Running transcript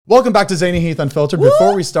Welcome back to Zane and Heath Unfiltered. Woo!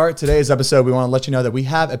 Before we start today's episode, we want to let you know that we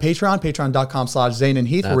have a Patreon, patreon.com/Zane and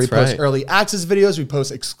Heath, where we post early access videos, we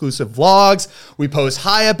post exclusive vlogs, we post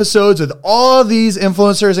high episodes with all these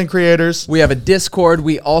influencers and creators. We have a Discord.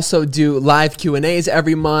 We also do live Q&As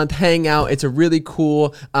every month, hang out. It's a really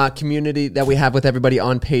cool community that we have with everybody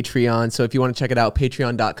on Patreon. So if you want to check it out,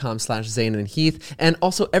 patreon.com/Zane and Heath. And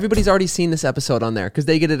also, everybody's already seen this episode on there because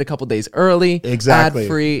they get it a couple days early. Exactly.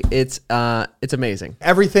 Ad-free. It's amazing.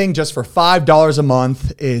 Everything just for $5 a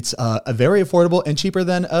month. It's a very affordable and cheaper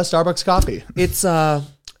than a Starbucks coffee.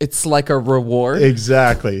 It's like a reward.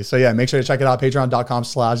 Exactly. So yeah, make sure to check it out.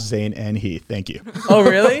 Patreon.com/Zane and Heath. Thank you. Oh,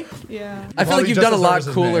 really? Yeah. I feel like you've done a lot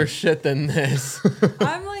cooler shit than this.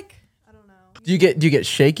 I'm like, I don't know. Do you get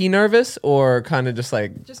shaky nervous or kind of just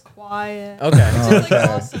like... Just quiet. Okay. It's just like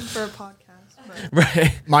awesome for a podcast.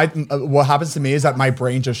 Right. What happens to me is that my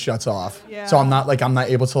brain just shuts off. Yeah. So I'm not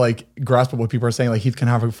able to grasp what people are saying. Like Heath can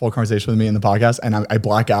have a full conversation with me in the podcast, and I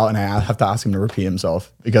black out, and I have to ask him to repeat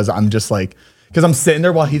himself because I'm just like. Because I'm sitting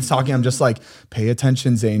there while he's talking, I'm just like, pay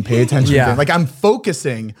attention, Zane, pay attention, Zane. Like I'm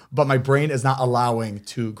focusing, but my brain is not allowing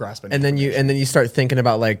to grasp it. And then you start thinking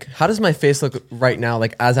about like, how does my face look right now?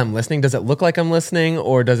 Like as I'm listening, does it look like I'm listening,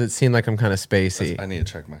 or does it seem like I'm kind of spacey? I need to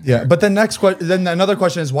check my hair. But then another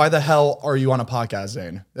question is, why the hell are you on a podcast,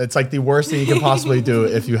 Zane? It's like the worst thing you can possibly do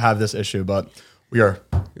if you have this issue, but we are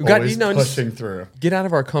always pushing through. Get out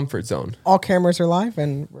of our comfort zone. All cameras are live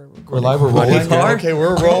and we're live. We're rolling. Okay,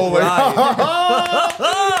 we're rolling.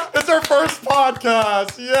 It's our first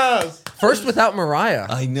podcast. Yes. First without Mariah.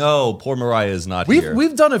 I know. Poor Mariah is not here.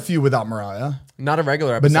 We've done a few without Mariah. Not a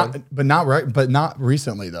regular episode. But not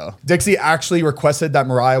recently though. Dixie actually requested that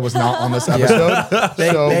Mariah was not on this episode.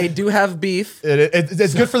 They do have beef.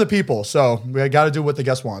 It's good for the people. So we got to do what the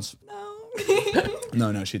guest wants.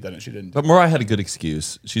 No, she didn't. But Mariah had a good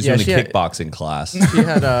excuse. She's doing a kickboxing class. She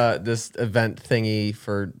had this event thingy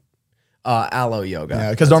for aloe yoga.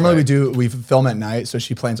 Yeah, because normally we film at night, so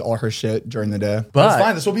she plans all her shit during the day. But it's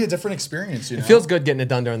fine. This will be a different experience. You know? It feels good getting it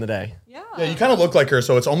done during the day. Yeah, you kind of look like her,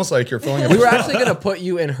 so it's almost like you're filling. We were actually gonna put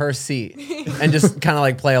you in her seat and just kind of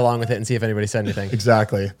like play along with it and see if anybody said anything.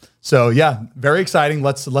 Exactly. So yeah, very exciting.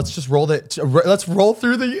 Let's just roll it. Let's roll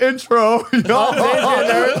through the intro. It's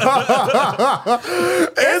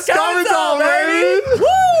coming down, baby.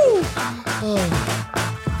 Woo!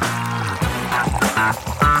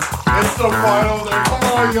 It's so quiet over there. Come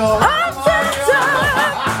on, y'all.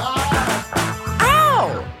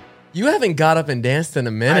 Ow! You haven't got up and danced in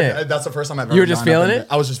a minute. That's the first time I've ever. You were just feeling it?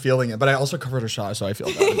 I was just feeling it, but I also covered a shot, so I feel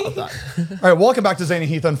bad about that. All right, welcome back to Zane and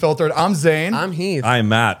Heath Unfiltered. I'm Zane. I'm Heath. I'm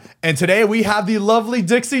Matt. And today we have the lovely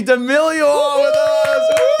Dixie Damelio on with us.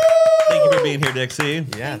 Thank you for being here, Dixie.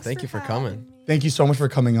 Yeah, thank you for coming. Thank you so much for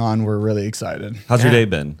coming on. We're really excited. How's your day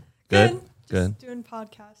been? Good? Just doing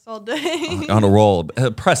podcasts all day. On a roll. A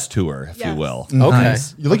press tour, if you will. Okay.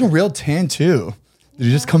 Nice. You're looking real tan, too. Did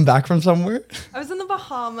you just come back from somewhere? I was in the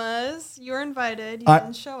Bahamas. You were invited. You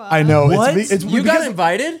didn't show up. I know. What? You got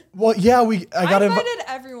invited? Well, yeah, I got invited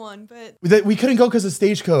everyone, but we couldn't go because of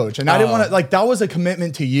Stagecoach, and I didn't want to. That was a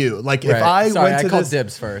commitment to you. Like if I called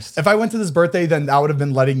dibs first. If I went to this birthday, then that would have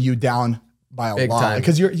been letting you down by a lot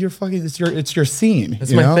because you're fucking. It's your scene.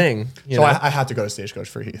 It's my thing. So I had to go to Stagecoach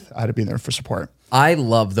for Heath. I had to be there for support. I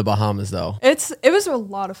love the Bahamas though. It was a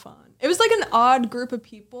lot of fun. It was like an odd group of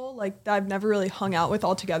people like that I've never really hung out with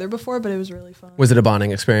all together before, but it was really fun. Was it a bonding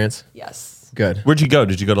experience? Yes. Good. Where'd you go?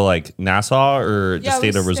 Did you go to like Nassau or just stay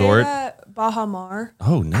at a resort? At Baha Mar.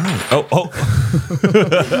 Oh, nice. Oh.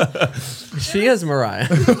 She is Mariah.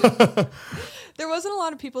 There wasn't a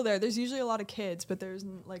lot of people there. There's usually a lot of kids, but there's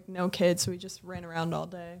like no kids, so we just ran around all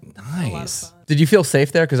day. Nice. Did you feel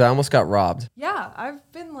safe there? Because I almost got robbed. Yeah,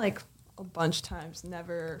 I've been like a bunch of times,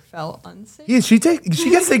 never felt unsafe. Yeah, she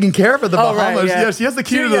gets taken care of at the Bahamas. Right, yeah, she has the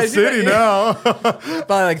key to the city now.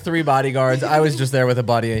 By like 3 bodyguards. I was just there with a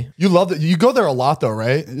buddy. You love it. You go there a lot though,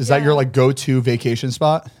 right? Is that your like go-to vacation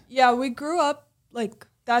spot? Yeah, we grew up like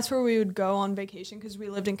that's where we would go on vacation because we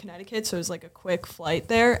lived in Connecticut, so it was like a quick flight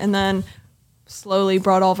there, and then slowly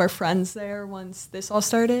brought all of our friends there once this all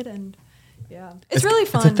started, and yeah, it's really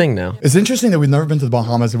fun. It's a thing now. It's interesting that we've never been to the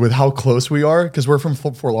Bahamas with how close we are because we're from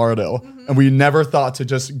Fort Lauderdale, and we never thought to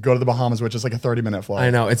just go to the Bahamas, which is like a 30-minute flight. I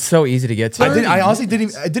know, it's so easy to get to. I honestly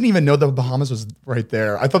didn't even know the Bahamas was right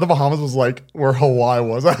there. I thought the Bahamas was like where Hawaii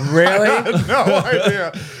was. Really? I had no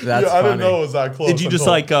idea. I didn't know it was that close. Did you just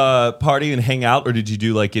like party and hang out, or did you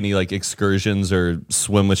do like any like excursions or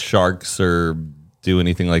swim with sharks or do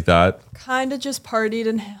anything like that? Kind of just partied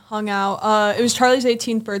and hung out. It was Charlie's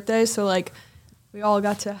 18th birthday, so like we all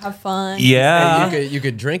got to have fun. Yeah. And you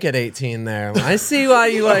could drink at 18 there. I see why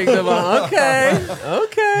you like them. Okay.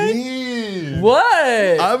 Me. What?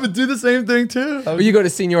 I would do the same thing too. Will you go to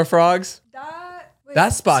Senior Frogs?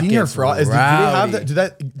 That spot Senior gets Frog. Do they rowdy. have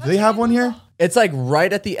that? Do they have one here? It's like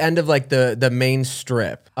right at the end of like the main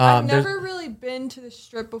strip. I've never really been to the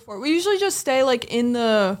strip before. We usually just stay like in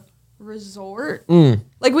the resort.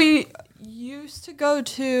 Like we used to go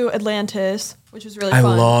to Atlantis, which was really fun.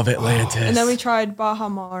 I love Atlantis. And then we tried Baja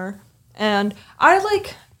Mar. And I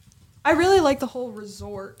really like the whole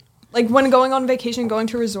resort. Like when going on vacation, going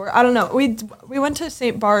to a resort, I don't know. We went to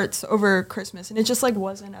St. Bart's over Christmas, and it just like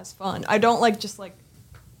wasn't as fun. I don't like just like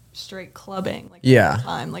straight clubbing like all the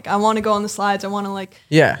time. Like I want to go on the slides. I want to like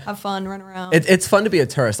have fun, run around. It's fun to be a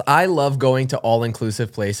tourist. I love going to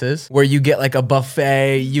all-inclusive places where you get like a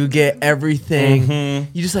buffet, you get everything.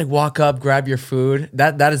 You just like walk up, grab your food.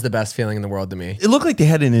 That is the best feeling in the world to me. It looked like they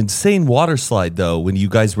had an insane water slide though when you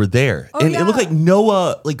guys were there, and it looked like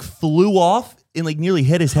Noah like flew off and like nearly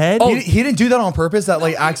hit his head. He didn't do that on purpose. That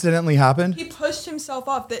like accidentally happened. He pushed himself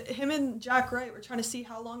off. That him and Jack Wright were trying to see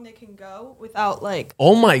how long they can go without like.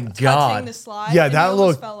 Oh my touching god! the slide. Yeah, and that he almost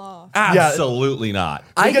looked- fell off. Absolutely not.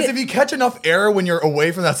 Because if you catch enough air when you're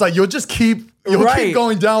away from that slide, you'll just keep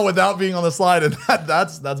going down without being on the slide, and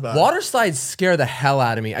that's bad. Water slides scare the hell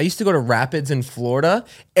out of me. I used to go to rapids in Florida,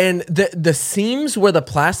 and the seams where the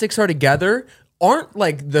plastics are together aren't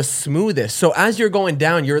like the smoothest. So as you're going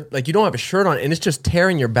down, you're like you don't have a shirt on, and it's just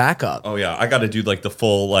tearing your back up. Oh yeah, I got to do like the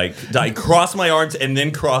full like I cross my arms and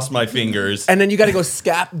then cross my fingers, And then you got to go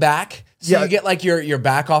scap back. So Yeah. you get like your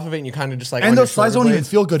back off of it, and you kind of just like. And on your those slides shoulder don't even blades.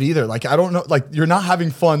 feel good either. Like I don't know, like you're not having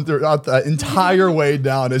fun throughout the entire way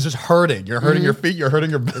down. It's just hurting. You're hurting your feet. You're hurting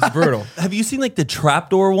your back. It's brutal. Have you seen like the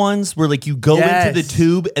trapdoor ones where like you go into the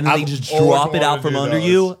tube and then they just I've drop it always out from wanted to under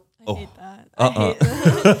do you? I hate that. I hate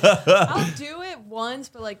that. I'll do it once,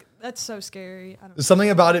 but like that's so scary. I don't know. There's something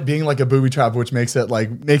about it being like a booby trap, which makes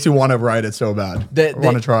you want to ride it so bad. I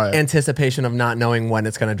want to try it. Anticipation of not knowing when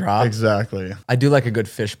it's gonna drop. Exactly. I do like a good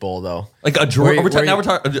fish bowl though. Like a drink? Now we're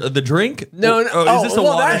talking the drink? No. Is this a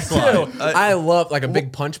water that slide? too. I love like a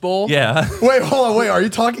big punch bowl. Yeah. Wait, hold on. Wait, are you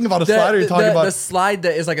talking about a slide or are you talking about the slide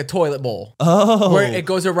that is like a toilet bowl? Oh, where it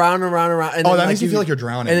goes around and around and around. And Oh, then, that makes you feel like you're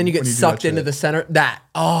drowning and then you get when you do sucked that into shit. the center.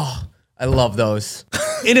 I love those.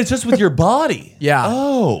 And it's just with your body. Yeah.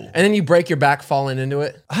 Oh. And then you break your back falling into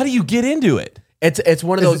it. How do you get into it? It's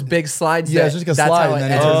one of those big slides. Yeah, it's just like a slide and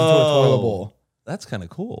then it turns into a toilet bowl. That's kind of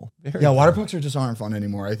cool. Yeah, water parks just aren't fun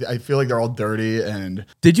anymore. I feel like they're all dirty and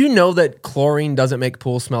Did you know that chlorine doesn't make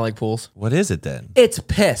pools smell like pools? What is it then? It's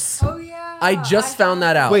piss. Oh yeah. I just found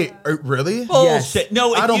that out. wait, really? Yes. Bullshit.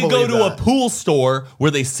 No, I if don't you go believe to a that. pool store where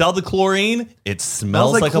they sell the chlorine, it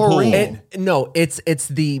smells like like chlorine. a pool. No, it's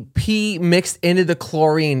the pee mixed into the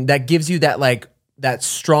chlorine that gives you that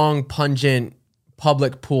strong, pungent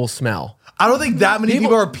public pool smell. I don't think that many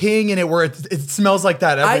people are peeing in it where it smells like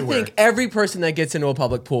that everywhere. I think every person that gets into a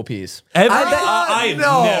public pool pees. I have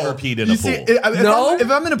No. never peed in a You pool. see, if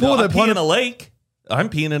I'm in a pool, I'm that peeing in a lake. I'm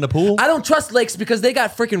peeing in a pool. I don't trust lakes because they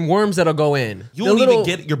got freaking worms that'll go in. You won't even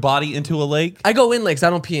get your body into a lake. I go in lakes. I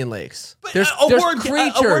don't pee in lakes. There's a worm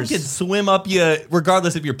creatures. can swim up you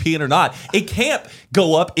regardless if you're peeing or not. It can't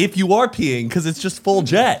go up if you are peeing because it's just full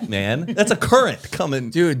jet, man. That's a current coming.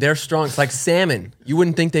 Dude, they're strong. It's like salmon. You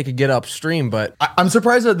wouldn't think they could get upstream, but I'm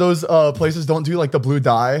surprised that those places don't do like the blue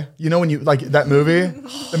dye. You know, when you like that movie,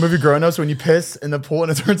 the movie Grown Ups, when you piss in the pool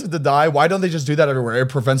and it turns into dye. Why don't they just do that everywhere? It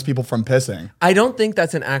prevents people from pissing. I don't think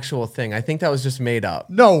that's an actual thing. I think that was just made up.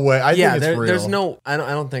 No way. I Yeah, think it's real. there's no. I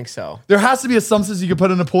don't think so. There has to be a substance you can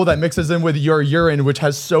put in a pool that mixes in with your urine, which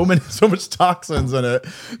has so much toxins in it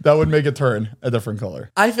that would make it turn a different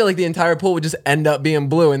color. I feel like the entire pool would just end up being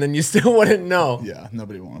blue, and then you still wouldn't know. Yeah,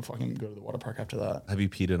 nobody would want to fucking go to the water park after that. Have you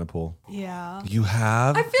peed in a pool? Yeah. You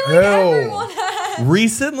have? I feel like Ew. everyone has.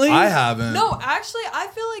 Recently? I haven't. No, actually, I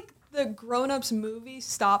feel like the Grown Ups movie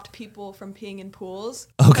stopped people from peeing in pools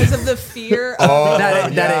Okay. because of the fear of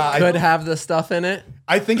That Yeah, it could have the stuff in it.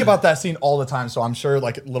 I think about that scene all the time, so I'm sure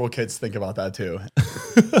like little kids think about that too.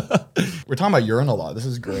 We're talking about urine a lot. This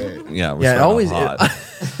is great. Yeah, we're Yeah, it starting always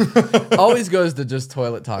hot. always goes to just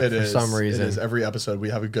toilet talk It for is. some reason. It is. Every episode we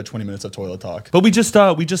have a good 20 minutes of toilet talk. But we just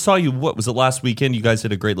saw you. What was it last weekend? You guys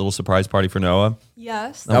did a great little surprise party for Noah.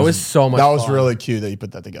 Yes. That was so much. That was fun. really cute that you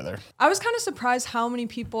put that together. I was kind of surprised how many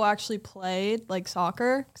people actually played like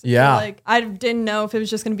soccer. 'Cause I feel Yeah. like I didn't know if it was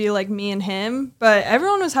just going to be like me and him, but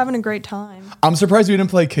everyone was having a great time. I'm surprised we didn't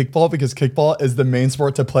play kickball because kickball is the main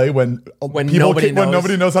sport to play when nobody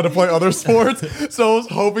knows. knows how to play other sports. So I was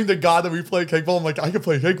hoping to God that we play kickball. I'm like, I could play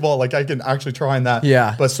play kickball. Like I can actually try in that.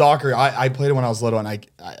 Yeah. But soccer, I played it when I was little, and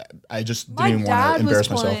I just didn't My even want to dad was embarrass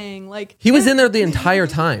myself. playing. Like He was in there the entire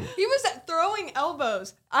time. He was throwing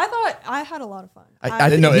elbows. I thought I had a lot of fun.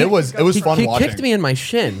 I No, he- it was fun He watching. kicked me in my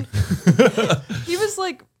shin. He was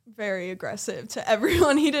like very aggressive to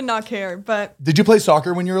everyone. He did not care. But Did you play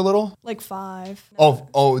soccer when you were little? like 5.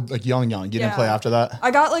 Oh, like young. You didn't Yeah. play after that?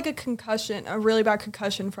 I got like a concussion, a really bad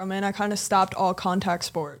concussion from it. And I kind of stopped all contact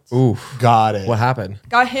sports. Oof. Got it. What happened?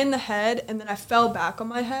 Got hit in the head, and then I fell back on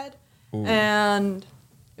my head, and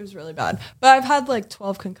it was really bad. But I've had like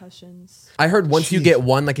 12 concussions. I heard once you Jeez. get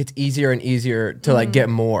one, like it's easier and easier to like get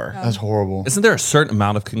more. That's horrible. Isn't there a certain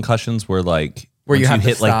amount of concussions where like Where you once have to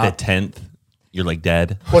hit like stop? the 10th, you're like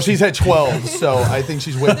dead? Well, she's at 12, so I think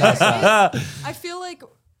she's way past that. I feel like,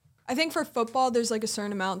 I think for football, there's like a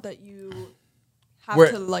certain amount that you have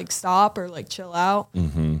Where- to like stop or like chill out.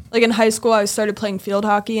 Like in high school, I started playing field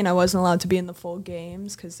hockey, and I wasn't allowed to be in the full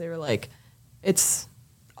games because they were like, it's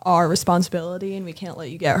our responsibility and we can't let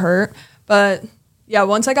you get hurt. But yeah,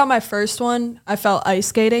 once I got my first one, I felt ice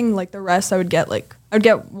skating. Like the rest, I would get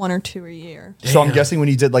 1 or 2 a year. So I'm guessing when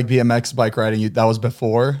you did like BMX bike riding, that was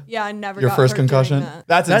before Yeah, I never your got first hurt doing concussion? that.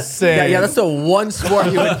 That's insane. Yeah, that's the one sport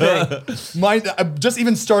you would think. My just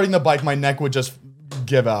even starting the bike, my neck would just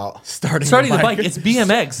give out. Starting The bike, it's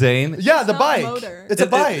BMX, Zane. Yeah, the not a bike. motor. It's a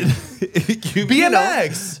bike.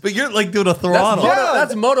 BMX. But you're like doing a throttle. Yeah.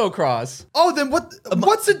 That's motocross. Oh, then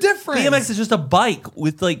what's the difference? BMX is just a bike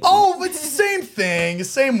with like. Oh, it's the same thing,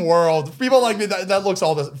 same world. People like me, that looks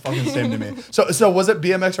all the fucking same to me. So was it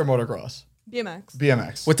BMX or motocross? BMX.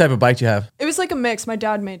 BMX. What type of bike do you have? It was like a mix. My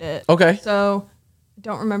dad made it. Okay. So I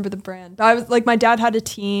don't remember the brand. But I was like, my dad had a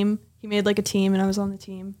team. He made like a team, and I was on the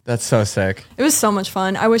team. That's so sick. It was so much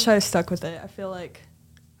fun. I wish I had stuck with it. I feel like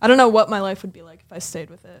I don't know what my life would be like if I stayed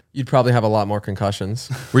with it. You'd probably have a lot more concussions.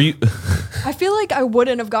 Were you? I feel like I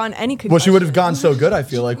wouldn't have gotten any concussion. Well, she would have gone so good, I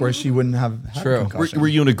feel like, where she wouldn't have had True. a concussion. Were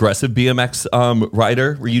you an aggressive BMX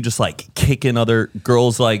rider? Were you just like kicking other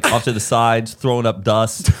girls like off to the sides, throwing up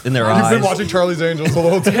dust in their You've eyes? been watching Charlie's Angels the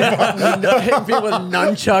whole time. Hitting people with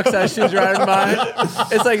nunchucks as she's riding by.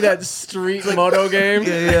 It's like that street moto game.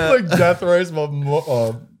 like death race, but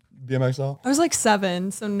BMX style. I was like 7,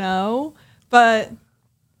 so no. But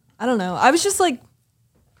I don't know. I was just like,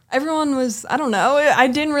 everyone was, I don't know. I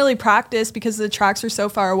didn't really practice because the tracks were so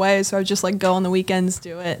far away. So I would just like go on the weekends,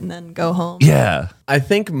 do it, and then go home. Yeah. I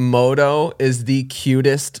think moto is the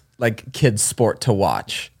cutest like kids sport to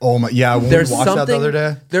watch. Oh my, yeah. When we watched that the other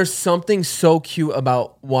day. There's something so cute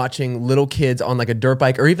about watching little kids on like a dirt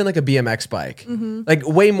bike or even like a BMX bike. Like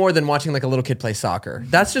way more than watching like a little kid play soccer.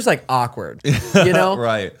 That's just like awkward, you know?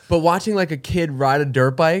 Right. But watching like a kid ride a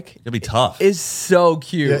dirt bike It'd be tough. is so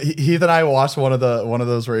cute. Yeah, Heath and I watched one of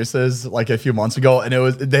those races like a few months ago, and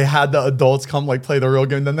they had the adults come like play the real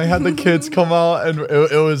game, then they had the kids come out, and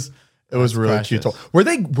it was really precious. cute.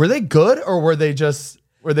 Were they good or were they just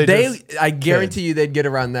I guarantee you they'd get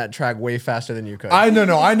around that track way faster than you could. I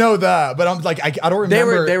know that, but I'm like I don't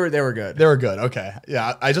remember. They were good. They were good. Okay.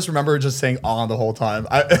 Yeah. I just remember just saying on the whole time.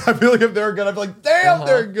 I feel like if they were good, I'd be like, damn,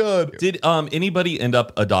 they're good. Did anybody end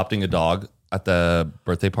up adopting a dog at the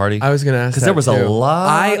birthday party? I was gonna ask because there was a too. lot.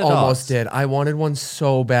 I of almost dogs. did. I wanted one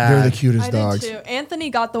so bad. They're the cutest I dogs. did too.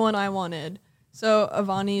 Anthony got the one I wanted. So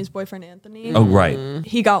Avani's boyfriend, Anthony. Oh right.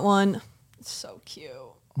 He got one. It's so cute.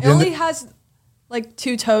 It only has like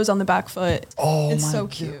 2 toes on the back foot. Oh, it's my so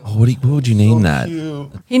God. cute. What would you name that?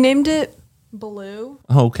 Cute. He named it Blue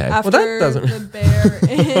Oh, okay. after that doesn't- the bear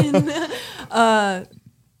in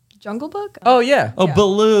Jungle Book. Oh yeah. Oh, Yeah.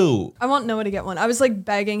 Baloo. I want Noah to get one. I was like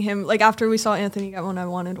begging him. Like after we saw Anthony get one, I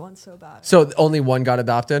wanted one so bad. So only one got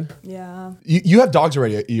adopted. Yeah. You have dogs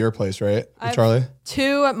already at your place, right, I have Charlie?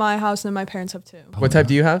 2 at my house, and then my parents have 2. What type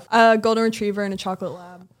do you have? A golden retriever and a chocolate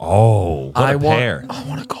lab. Oh, what I a want. pair. I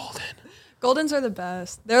want a golden. Goldens are the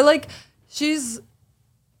best. They're like,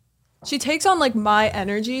 she takes on like my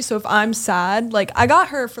energy. So if I'm sad, like I got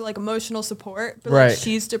her for like emotional support, but Right. like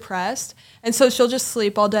she's depressed. And so she'll just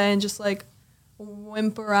sleep all day and just like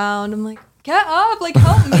whimper around. I'm like, get up, like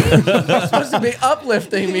help me. You're supposed to be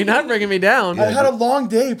uplifting me, not bringing me down. I had a long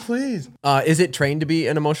day, please. Is it trained to be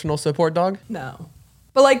an emotional support dog? No.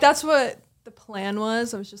 But like that's what the plan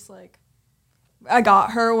was. I was just like, I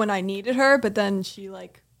got her when I needed her, but then she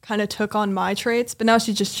like kind of took on my traits, but now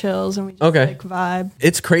she just chills and we just Okay. like vibe.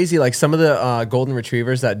 It's crazy. Like some of the golden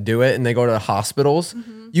retrievers that do it and they go to the hospitals,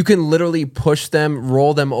 you can literally push them,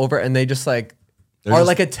 roll them over, and they just like are just-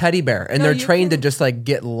 like a teddy bear. And No, they're you trained to can- just like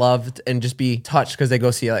get loved and just be touched because they go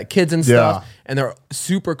see like kids and stuff. And they're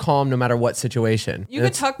super calm no matter what situation. You And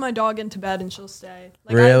could tuck my dog into bed and she'll stay.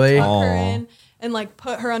 Like Really? I tuck her Aw. in and like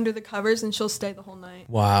put her under the covers and she'll stay the whole night.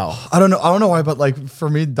 Wow. I don't know why, but like for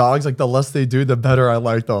me, dogs, like the less they do, the better I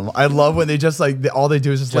like them. I love when they just like all they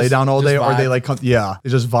do is just lay down all day, or they like come, they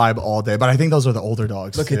just vibe all day. But I think those are the older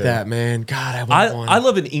dogs. Look too. at that, man. God, I want one. I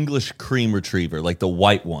love an English cream retriever, like the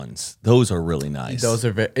white ones. Those are really nice. Those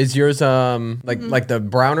are is yours like the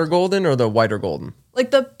brown or golden or the white or golden?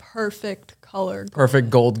 Like the perfect color. Perfect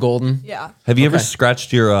golden. Yeah. Have you ever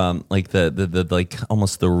scratched your like the like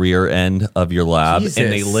almost the rear end of your lab Jesus.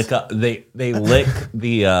 and they lick up they lick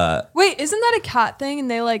the Wait, isn't that a cat thing? And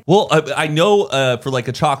they like. well I know for like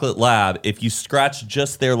a chocolate lab, if you scratch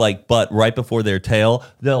just their like butt right before their tail,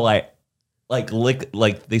 they'll like lick,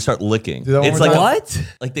 like they start licking. Do that one It's more like time.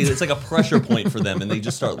 What? it's like a pressure point for them, and they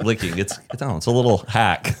just start licking. It's I don't know, it's a little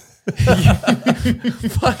hack.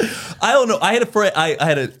 I don't know. I had a friend. I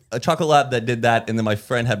had a chocolate lab that did that, and then my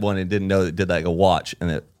friend had one and didn't know that did like a watch,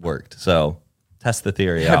 and it worked. So test the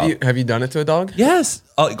theory out. Have you done it to a dog? Yes,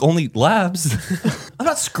 only labs. I'm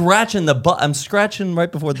not scratching the butt. I'm scratching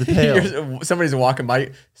right before the tail. Somebody's walking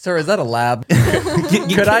by. Sir, is that a lab?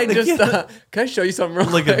 Could I show you something real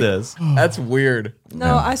Look at quick? this. That's weird.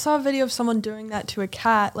 No, I saw a video of someone doing that to a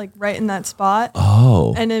cat, like right in that spot.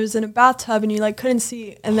 Oh. And it was in a bathtub, and you like couldn't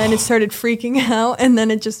see, and then it started freaking out, and then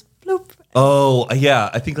it just bloop. Oh yeah,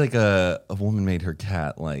 I think like a woman made her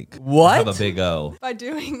cat like What? have a big O By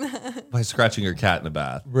doing that. by scratching her cat in the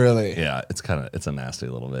bath. Really? Yeah, it's a nasty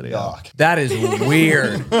little video. Yuck. That is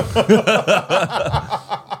weird. I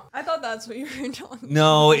thought that's what you were talking.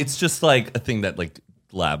 No, it's just like a thing that like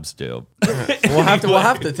labs do. We'll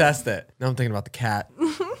have to test it. Now I'm thinking about the cat.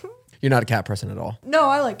 You're not a cat person at all. No,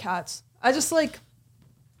 I like cats. I just like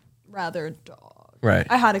rather a dog. Right.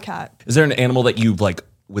 I had a cat. Is there an animal that you like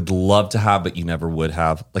would love to have but you never would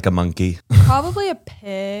have, like a monkey? Probably a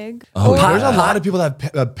pig. Oh, There's a lot of people that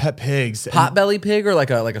have pet pigs. and- Potbelly pig or like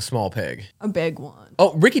a small pig? A big one.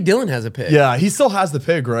 Oh, Ricky Dillon has a pig. Yeah, he still has the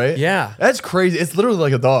pig, right? Yeah. That's crazy. It's literally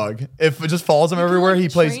like a dog. If it just follows him everywhere, like, he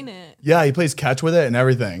plays. train it. Yeah, he plays catch with it and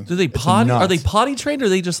everything. Do they It's potty? Are nuts. they potty trained or are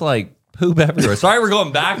they just like poop everywhere? Sorry, we're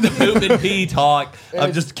going back to poop and pee talk.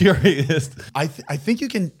 I'm just curious. I think you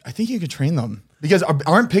can. I think you can train them because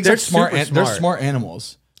aren't pigs They're like smart? super They're smart. smart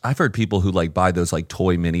animals. I've heard people who like buy those like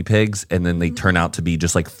toy mini pigs and then they turn out to be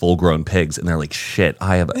just like full grown pigs and they're like, shit,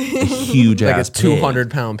 I have a huge Like a ass pig.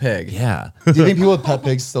 200-pound pig. Yeah, Do you think people with pet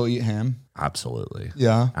pigs still eat ham? absolutely.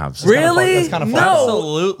 Yeah. Absolutely. Really? That's kinda fun. No.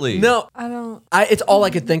 Absolutely. No. I don't. It's all I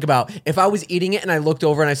could think about. If I was eating it and I looked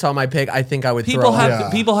over and I saw my pig, I think I would People throw have up. Yeah.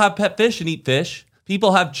 people have pet fish and eat fish.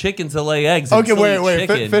 People have chickens that lay eggs. And Okay, still wait. eat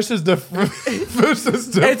chicken. Fish is different. Fish is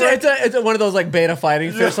different. It's one of those like beta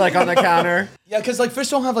fighting fish like on the counter. Yeah, because like fish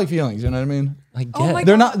don't have like feelings. You know what I mean? I get. Oh my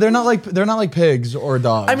They're not like pigs or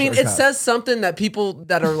dogs. I mean, or it cats. says something that people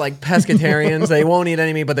that are like pescatarians, they won't eat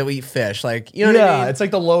any meat, but they'll eat fish. Like, you know what I mean? it's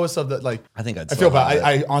like the lowest of the like. I think I'd I feel still have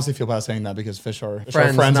bad. it. I honestly feel bad saying that because fish are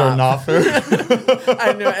Friends, friends are not- not food.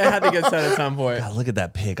 I knew it had to get said at some point. God, look at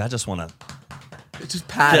that pig. I just want to Just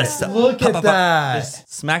pat Just- it. Look at that.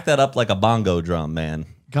 just smack that up like a bongo drum, man.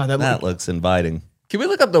 God, That looks inviting. Can we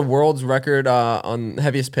look up the world's record on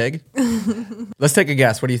heaviest pig? Let's take a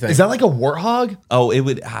guess. What do you think? is that like a warthog? Oh, it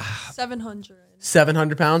would. 700.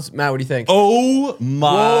 700 pounds? Matt, what do you think? Oh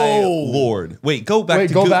my Whoa. Lord! Wait, go back. Wait,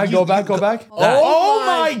 to go you- back. that- Oh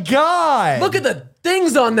my God! Look at the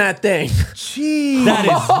things on that thing. Jeez. That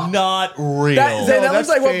is not real. That looks that's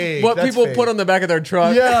like fake. what That's people fake. put on the back of their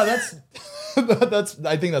truck. Yeah, that's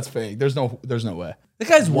I think that's fake. There's no way. the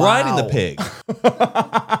guy's riding the pig.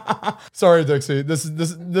 Sorry, Dixie. This is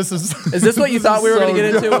Is this what you thought we were going to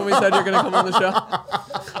get into when we said you're going to come on the show?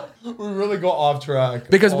 We really go off track.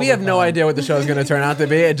 Because all we the have no time. idea what the show is going to turn out to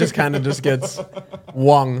be. It just kind of just gets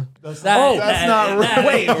wung. That's not real.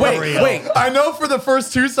 Wait. I know for the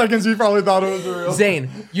first 2 seconds you probably thought it was real. Zane,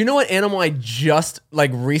 you know what animal I just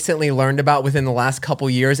like recently learned about within the last couple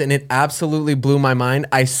years, and it absolutely blew my mind.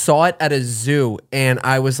 I saw it at a zoo, and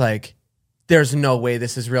I was like, "There's no way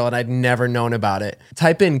this is real," and I'd never known about it.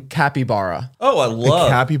 Type in capybara. Oh, I love.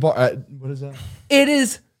 Capybara. What is that? It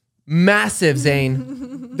is massive,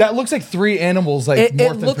 Zane. That looks like 3 animals. Like It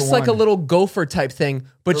morphed looks into like a one. little gopher type thing,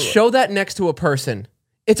 but show that next to a person.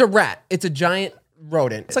 It's a rat. It's a giant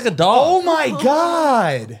rodent. It's like a dog. Oh my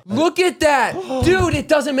God! Look at that, dude! It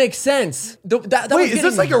doesn't make sense. That was Wait, is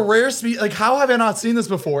this getting- like a rare species? Like, how have I not seen this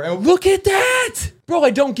before? And- Look at that, bro!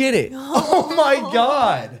 I don't get it. oh my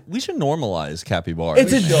God! We should normalize capybara.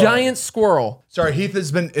 It's a giant squirrel. Sorry, Heath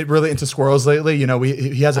has been really into squirrels lately. You know,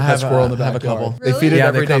 he has a pet have squirrel in the I have a backyard. couple. They feed it Really? Yeah,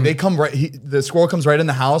 every they day. come- They come right. The squirrel comes right in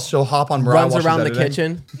the house. She'll hop on. Runs around the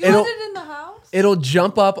kitchen. You had it in the house? It'll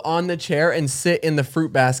jump up on the chair and sit in the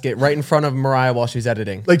fruit basket right in front of Mariah while she's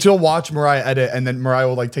editing. Like she'll watch Mariah edit, and then Mariah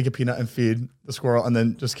will like take a peanut and feed the squirrel, and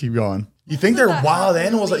then just keep going. You think they're wild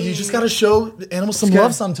animals? Like, you just gotta show the animals some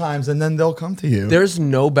love sometimes, and then they'll come to you. There's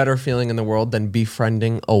no better feeling in the world than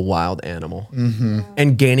befriending a wild animal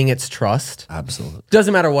and gaining its trust. Absolutely.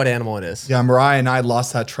 Doesn't matter what animal it is. Yeah, Mariah and I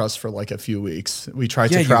lost that trust for like a few weeks. We tried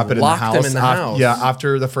to trap it in the locked house. them in the house. Yeah,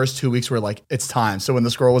 after the first 2 weeks, we're like, it's time. So when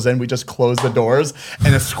the squirrel was in, we just closed the doors,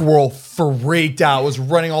 and the squirrel freaked out. It was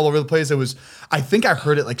running all over the place. It was, I think I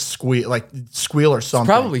heard it like squeal or something.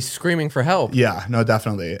 Probably screaming for help. Yeah, no,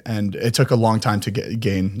 definitely. And it took a long time to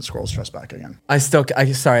gain the squirrel's trust back again.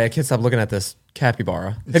 Sorry, I can't stop looking at this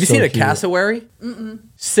capybara. Have you seen a cassowary?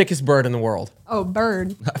 Sickest bird in the world. Oh,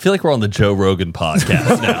 bird. I feel like we're on the Joe Rogan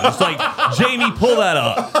podcast now. It's like, Jamie, pull that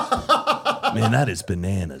up. Man, that is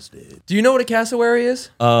bananas, dude. Do you know what a cassowary is?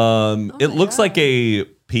 It looks like a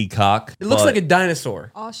peacock. It looks like a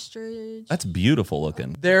dinosaur. Ostrich. That's beautiful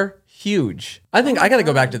looking. They're huge. I think I gotta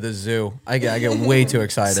go back to the zoo. I get way too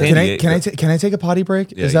excited. Can I take a potty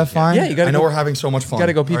break? Is that fine? Yeah, you gotta I know go- we're having so much fun.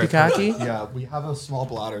 gotta go pee All pee perfect. cacky? Yeah, we have small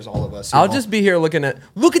bladders, all of us. I'll just be here look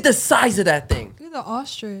at the size of that thing. Look at the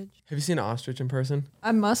ostrich. Have you seen an ostrich in person?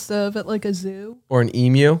 I must have at like a zoo. Or an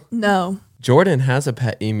emu? No. Jordan has a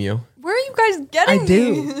pet emu. Where are you guys getting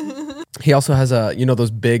me? He also has those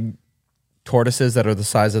big tortoises that are the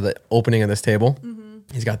size of the opening of this table.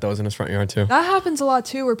 He's got those in his front yard too. That happens a lot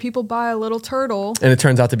too, where people buy a little turtle. And it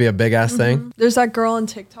turns out to be a big ass thing. There's that girl on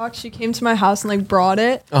TikTok. She came to my house and like brought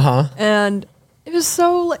it. And it was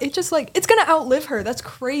so, it just like, it's going to outlive her. That's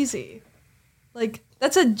crazy. Like,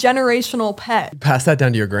 that's a generational pet. Pass that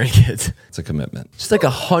down to your grandkids. It's a commitment. Just like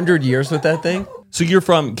 100 years with that thing. So you're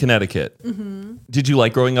from Connecticut. Did you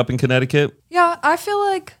like growing up in Connecticut? Yeah, I feel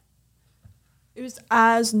like it was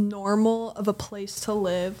as normal of a place to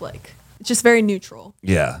live. Like, it's just very neutral.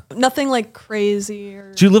 Yeah. Nothing like crazy.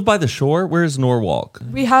 Or Do you live by the shore? Where's Norwalk?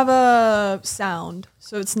 we have a sound,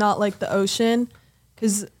 so it's not like the ocean,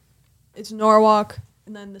 because it's Norwalk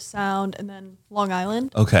and then the Sound and then Long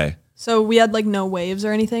Island. Okay. So we had like no waves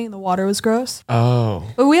or anything, and the water was gross.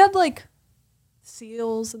 Oh. But we had like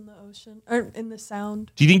seals in the ocean or in the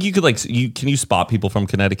Sound. Do you think you could can you spot people from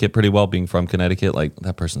Connecticut pretty well being from Connecticut? Like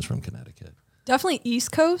that person's from Connecticut. Definitely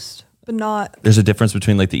East Coast, but not. There's a difference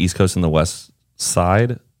between like the East Coast and the West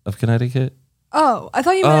side of Connecticut. Oh, I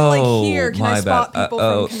thought you meant like Oh, here. Can I my spot bad. people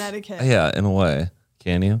Oh, from Connecticut? Yeah, in a way.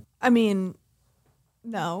 Can you? I mean,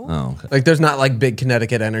 no. Oh, okay. Like there's not like big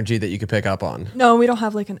Connecticut energy that you could pick up on. No, we don't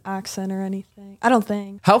have like an accent or anything. I don't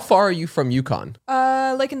think. How far are you from Yukon?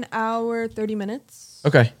 Like an hour, 30 minutes.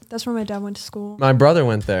 Okay. That's where my dad went to school. My brother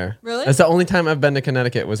went there. Really? That's the only time I've been to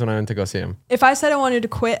Connecticut was when I went to go see him. If I said I wanted to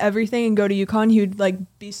quit everything and go to Yukon, he would like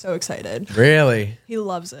be so excited. Really? He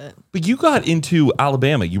loves it. But you got into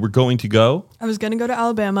Alabama. You were going to go? I was going to go to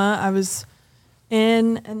Alabama. I was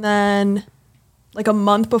in, and then like a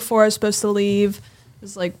month before I was supposed to leave, I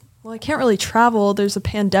was like, well, I can't really travel. There's a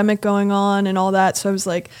pandemic going on and all that. So I was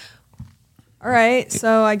like, all right,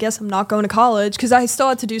 so I guess I'm not going to college, because I still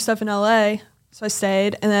had to do stuff in LA. So I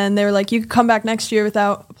stayed, and then they were like, you could come back next year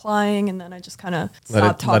without applying. And then I just kind of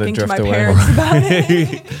stopped let it talking to my drift away. parents about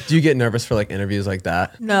it. Do you get nervous for like interviews like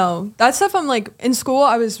that? No, that stuff I'm like, in school,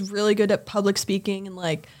 I was really good at public speaking and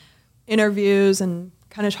like interviews and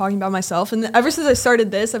kind of talking about myself. And ever since I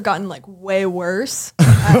started this, I've gotten like way worse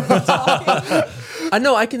at talking. I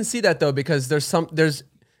know, I can see that though, because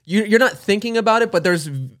you're not thinking about it, but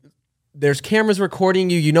there's cameras recording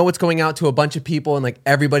you. You know what's going out to a bunch of people, and like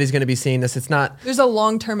everybody's going to be seeing this. It's not There's a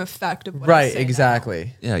long-term effect of what I right. say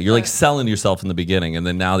Exactly. Yeah, you're like selling yourself in the beginning, and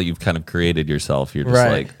then now that you've kind of created yourself, you're just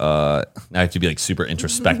Right. like, now you have to be like super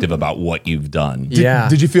introspective about what you've done. Yeah.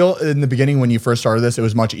 Did you feel in the beginning when you first started this, it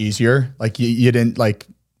was much easier? Like you didn't like,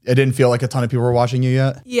 it didn't feel like a ton of people were watching you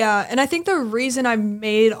yet? Yeah, and I think the reason I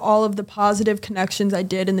made all of the positive connections I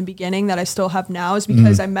did in the beginning that I still have now is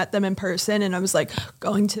because I met them in person, and I was like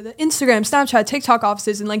going to the Instagram, Snapchat, TikTok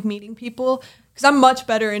offices and like meeting people, because I'm much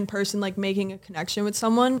better in person, like making a connection with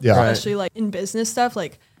someone, Yeah. Right. especially like in business stuff.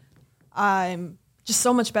 Like I'm just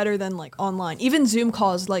so much better than like online. Even Zoom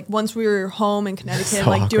calls, like once we were home in Connecticut, So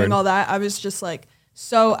like doing awkward. all that, I was just like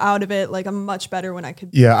so out of it. Like I'm much better when I could.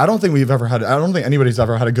 Yeah, I don't think anybody's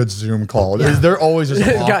ever had a good Zoom call. They're always just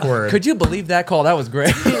God, awkward. could you believe that call? That was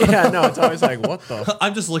great. Yeah, no, it's always like, what the?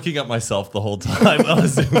 I'm just looking at myself the whole time on a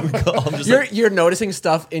Zoom call. I'm just You're noticing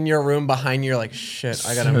stuff in your room behind you. You're like, shit,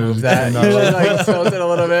 I gotta move that. No. You like tilt it a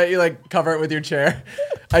little bit. You like cover it with your chair.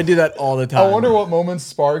 I do that all the time. I wonder what moments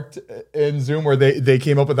sparked in Zoom where they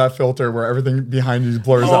came up with that filter where everything behind you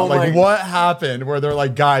blurs Oh out. Like my- what happened where they're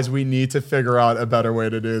like, guys, we need to figure out a better better way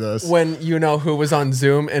to do this. When you know who was on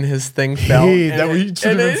Zoom and his thing fell. We shouldn't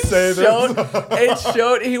even say this. It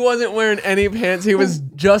showed he wasn't wearing any pants. He was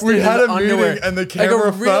just in his underwear. And the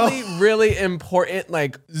camera fell. Like a really important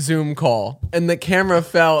like Zoom call, and the camera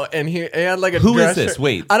fell, and he had like a Who dress is this? shirt.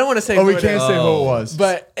 Wait. I don't want to say. Oh, who we it can't is. say who it was.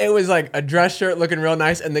 But it was like a dress shirt looking real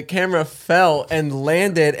nice, and the camera fell and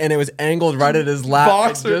landed, and it was angled right at his lap.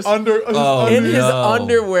 Boxer just under in his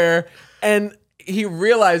underwear, and he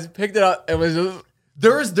realized, picked it up, and was just.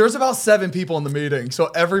 There's about 7 people in the meeting, so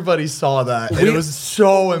everybody saw that. And it was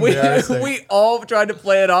so embarrassing. We all tried to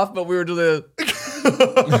play it off, but we were just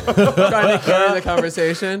trying to carry the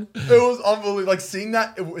conversation. It was unbelievable. Like seeing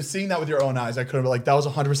that with your own eyes, I could have like that was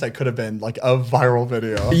 100% could have been like a viral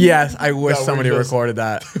video. Yes, I wish That somebody we're just- recorded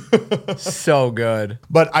that. So good.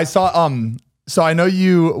 But I saw so I know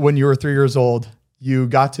you when you were 3 years old, you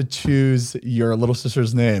got to choose your little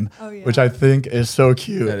sister's name, which I think is so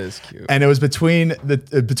cute. That is cute. And it was between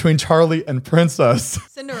Charlie and Princess.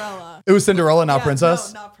 Cinderella. It was Cinderella, not Yeah,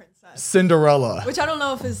 Princess. No, not Princess. Cinderella. Which I don't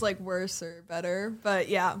know if is like worse or better, but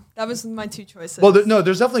yeah, that was my 2 choices. Well, no,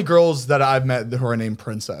 there's definitely girls that I've met who are named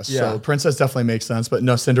Princess. Yeah. So Princess definitely makes sense. But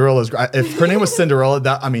no, Cinderella is great. If her name was Cinderella,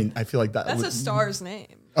 I feel like that. That's would, a star's name.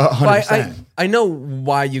 100%. I know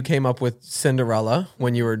why you came up with Cinderella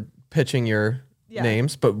when you were pitching your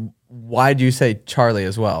names, but why do you say Charlie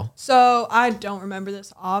as well? So I don't remember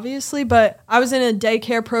this obviously, but I was in a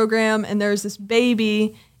daycare program and there was this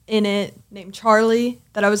baby in it named Charlie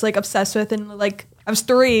that I was like obsessed with, and like I was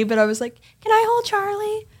 3, but I was like, can I hold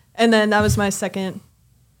Charlie? And then that was my second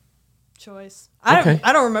choice.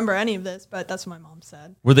 I don't remember any of this, but that's what my mom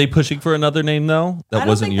said. Were they pushing for another name though? That I don't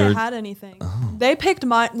wasn't think your. they had anything. They picked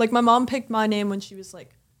my mom picked my name when she was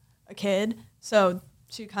like a kid, so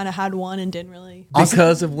she kind of had one and didn't really.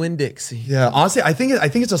 Because of Winn-Dixie. Yeah, honestly, I think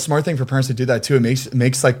it's a smart thing for parents to do that too. It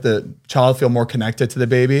makes like the child feel more connected to the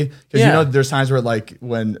baby, because you know there's times where like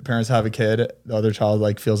when parents have a kid, the other child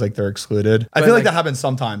like feels like they're excluded. I feel like that happens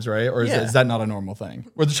sometimes, right? Or is that not a normal thing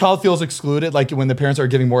where the child feels excluded? Like when the parents are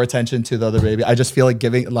giving more attention to the other baby, I just feel like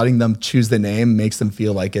letting them choose the name makes them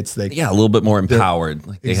feel like it's like Yeah, a little bit more empowered.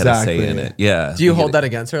 Like they had a say in it. Yeah. Do you hold that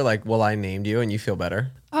against her? Like, well, I named you and you feel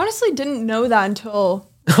better? I honestly didn't know that until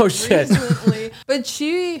Oh shit. recently. But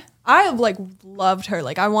I have like loved her.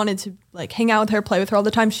 Like I wanted to like hang out with her, play with her all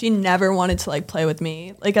the time. She never wanted to like play with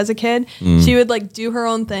me. Like as a kid, she would like do her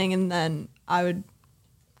own thing and then I would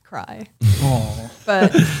cry.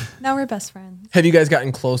 But now we're best friends. Have you guys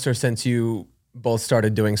gotten closer since you both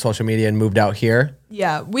started doing social media and moved out here?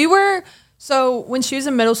 Yeah, we were. So when she was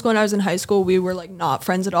in middle school and I was in high school, we were like not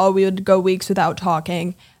friends at all. We would go weeks without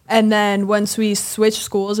talking. And then once we switched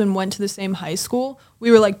schools and went to the same high school,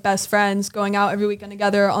 we were like best friends, going out every weekend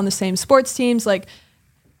together on the same sports teams. Like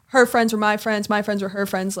her friends were my friends were her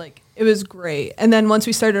friends. Like it was great. And then once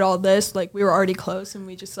we started all this, like we were already close and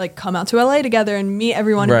we just like come out to LA together and meet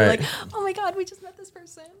everyone and be like, oh my God, we just met this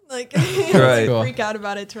person. Like, Right. like freak out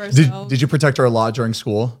about it to ourselves. Did you protect her a lot during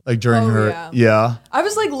school? Like during her? Yeah. I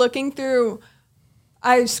was like looking through,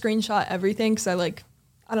 I screenshot everything because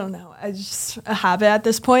I don't know. I just a habit at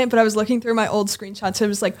this point, but I was looking through my old screenshots. It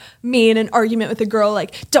was like me in an argument with a girl,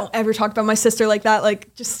 like, don't ever talk about my sister like that.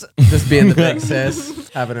 Like just being the big sis,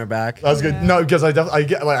 having her back. That's good. No, because I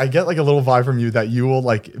get like a little vibe from you that you will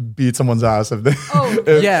like beat someone's ass if they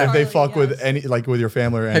if they fuck with any like with your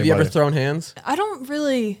family or anybody. Have you ever thrown hands? I don't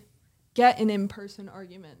really get in in-person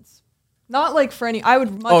arguments. Not like for any. I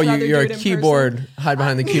would much rather you're do a it keyboard. in person. Hide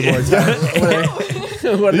behind the keyboards.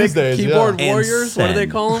 What are These they? days, Keyboard yeah. warriors. What do they Insane.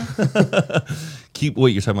 call them?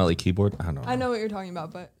 Wait, you're talking about like keyboard? I don't know. I know what you're talking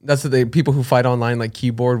about, but That's the people who fight online, like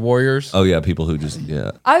keyboard warriors. Oh yeah, people who just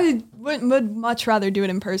I would much rather do it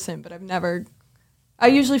in person. But I've never. I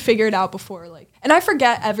usually figure it out before, like, and I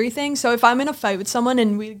forget everything. So if I'm in a fight with someone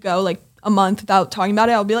and we go like a month without talking about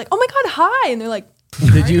it, I'll be like, oh my God, hi, and they're like.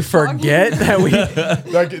 Did you forget that we?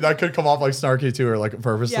 that could come off like snarky too, or like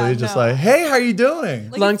purposely, Yeah, just no. like, hey, how you doing?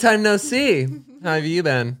 Like, Long time no see. How have you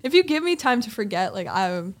been? If you give me time to forget, like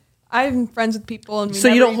I'm friends with people, and we So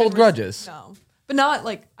you never don't even hold grudges? No, but not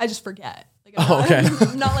like I just forget. Like, Oh, okay.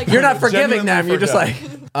 I'm not like You're not Genuinely forgiving them. You're just like.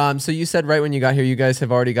 forget. So you said right when you got here, you guys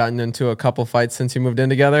have already gotten into a couple fights since you moved in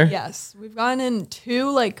together. Yes, we've gotten in 2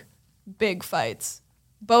 like big fights.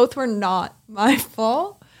 Both were not my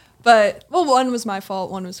fault, but one was my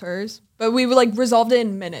fault, one was hers. But we like resolved it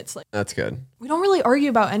in minutes. Like That's good. we don't really argue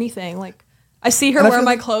about anything. Like I see her And I wear feel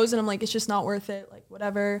my like- clothes, and I'm like, it's just not worth it. Like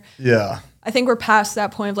whatever. Yeah. I think we're past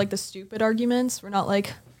that point of like the stupid arguments. We're not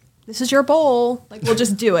like, this is your bowl. Like we'll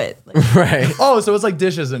just do it. Like, Right. Oh, so it's like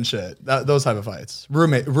dishes and shit. Those type of fights.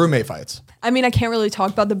 Roommate fights. I mean, I can't really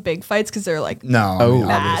talk about the big fights because they're like No. Oh. I mean,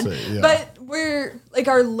 bad. obviously, yeah. But we're like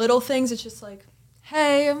our little things. It's just like,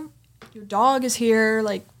 hey, your dog is here.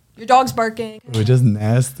 Like your dog's barking. Which is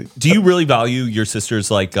nasty. Do you really value your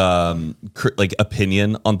sister's like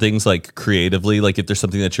opinion on things like creatively? Like if there's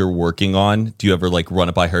something that you're working on, do you ever like run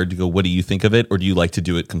it by her to go, what do you think of it? Or do you like to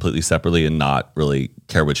do it completely separately and not really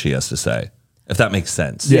care what she has to say? If that makes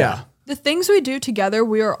sense. Yeah. The things we do together,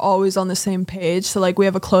 we are always on the same page. So like we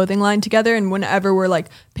have a clothing line together, and whenever we're like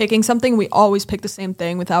picking something, we always pick the same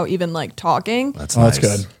thing without even like talking. That's Oh, that's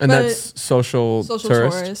nice. good. And But- that's social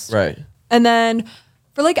tourist. Right. And then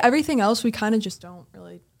for like everything else, we kind of just don't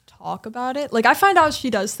really talk about it. Like I find out she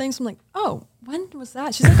does things. I'm like, oh, when was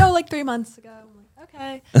that? She's like, oh, like 3 months ago. I'm like,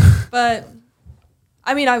 okay. But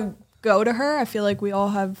I mean, I go to her. I feel like we all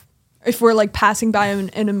have, if we're like passing by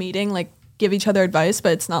in a meeting, like give each other advice,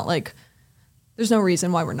 but it's not like, there's no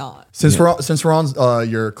reason why we're not. Since we're on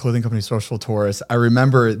your clothing company, Social Tourist, I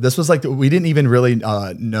remember this was like we didn't even really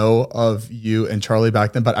know of you and Charlie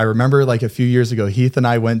back then, but I remember like a few years ago, Heath and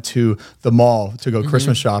I went to the mall to go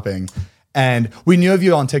Christmas shopping, and we knew of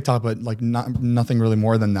you on TikTok, but like nothing really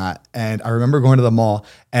more than that. And I remember going to the mall,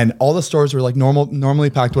 and all the stores were like normally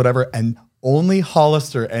packed, whatever, and only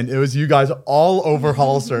Hollister, and it was you guys all over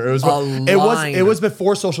Hollister. It was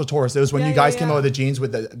before Social Tourist. It was when you guys came out with the jeans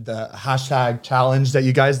with the hashtag challenge that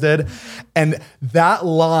you guys did, and that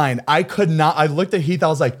line I looked at Heath. I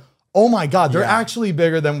was like, oh my God, they're actually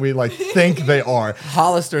bigger than we like think they are.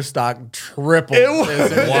 Hollister stock tripled. It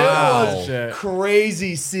was, Wow. it was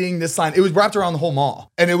crazy seeing this sign. It was wrapped around the whole mall,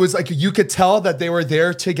 and it was like you could tell that they were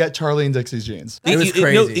there to get Charlie and Dixie's jeans. It was No,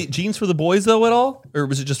 crazy. jeans for the boys though at all? Or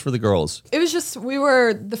was it just for the girls? It was just, we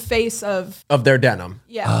were the face of, Of their denim.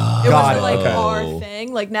 it Got wasn't it. like Okay. our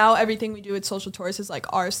thing. Like now everything we do at Social Tourist is like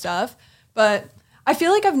our stuff. But I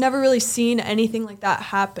feel like I've never really seen anything like that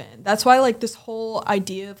happen. That's why like this whole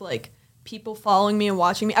idea of like people following me and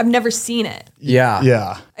watching me, I've never seen it. Yeah.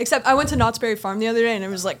 Yeah. Except I went to Knott's Berry Farm the other day and it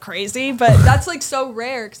was like crazy, but that's like so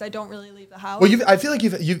rare because I don't really leave the house. Well, I feel like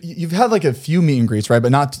you've had like a few meet and greets, right?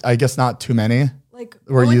 But I guess not too many. like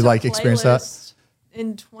where I went you, to like, experienced that? Playlist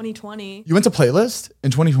in 2020. You went to Playlist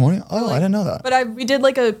in 2020? Oh, I didn't know that. But we did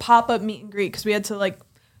like a pop-up meet and greet because we had to like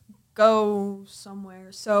go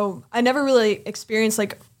somewhere. So I never really experienced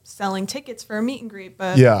like selling tickets for a meet and greet.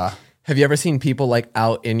 But Yeah. Have you ever seen people like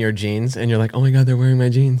out in your jeans and you're like, oh my God, they're wearing my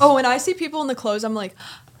jeans? oh, when I see people in the clothes, I'm like,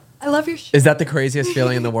 I love your shit. Is that the craziest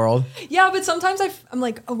feeling in the world? Yeah, but sometimes I'm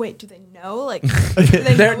like, oh wait, do they know? Like, do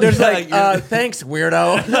they know There's what like, thanks,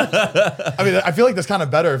 weirdo. I mean, I feel like that's kind of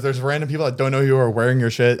better if there's random people that don't know you are wearing your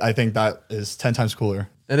shit. I think that is 10 times cooler.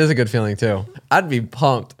 That is a good feeling too. I'd be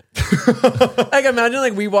pumped. Like imagine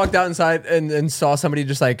like we walked out inside and saw somebody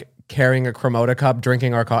just like carrying a Cremota cup,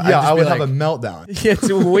 drinking our coffee. Yeah, I would have a meltdown. It's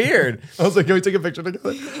weird. I was like, can we take a picture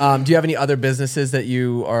together? Do you have any other businesses that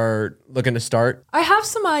you are looking to start? I have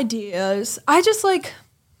some ideas. I just like,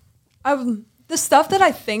 the stuff that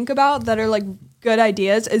I think about that are like good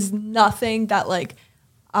ideas is nothing that like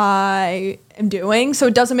I am doing. So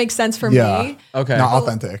it doesn't make sense for Yeah. me. Okay. Not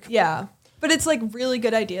authentic. Yeah. But it's like really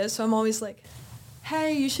good ideas. So I'm always like,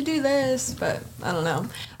 hey, you should do this. But I don't know.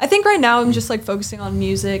 I think right now I'm just like focusing on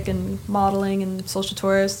music and modeling and Social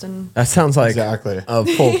Tourist. And That sounds like Exactly. a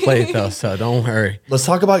full plate though, so don't worry. Let's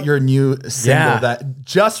talk about your new single Yeah. that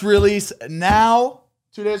just released now.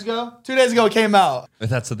 2 days ago? 2 days ago it came out. If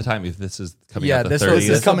that's at the time, if this is coming Yeah, out the this 30th. was-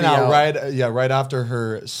 It's coming will be out out. right after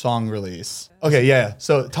her song release. Okay, yeah.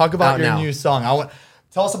 So talk about Out your now. new song.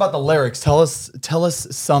 Tell us about the lyrics. Tell us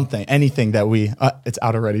something, anything that it's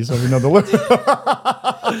out already, so we know the lyrics.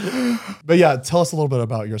 But yeah, tell us a little bit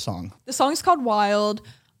about your song. the song's called Wild.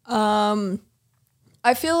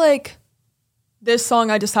 I feel like this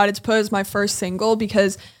song I decided to put as my first single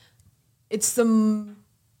because it's the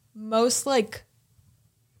most like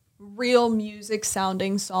real music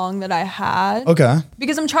sounding song that I had. Okay.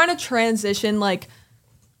 Because I'm trying to transition, like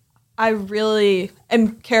I really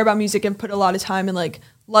care about music and put a lot of time and like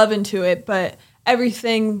love into it, but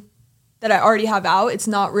everything that I already have out,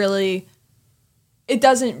 it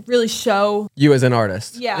doesn't really show. You as an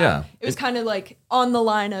artist. Yeah. It was kind of like on the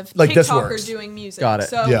line of Like, this TikToker works. doing music. Got it.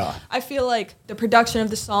 So Yeah. I feel like the production of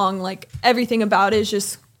the song, like everything about it is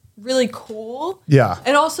just really cool. Yeah.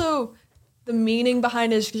 And also the meaning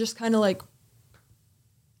behind it is just kind of like,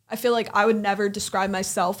 I feel like I would never describe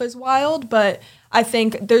myself as wild, but I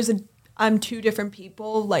think I'm two different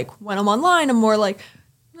people. Like when I'm online, I'm more like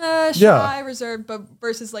shy, Yeah. reserved, but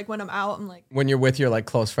versus like when I'm out, I'm like, When you're with your like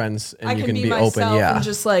close friends and I you can can be be myself open, yeah. and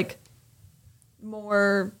just like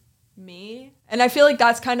more me. And I feel like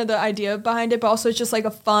that's kind of the idea behind it, but also it's just like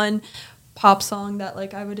a fun pop song that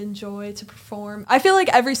like I would enjoy to perform. I feel like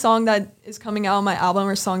every song that is coming out on my album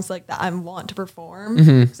are songs like that I want to perform.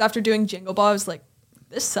 Because after doing Jingle Ball, I was like,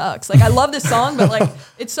 this sucks. Like I love this song, but like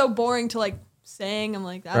it's so boring to like sing. I'm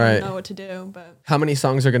like, I don't know what to do. But How many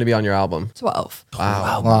songs are going to be on your album? 12.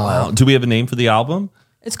 Wow. Do we have a name for the album?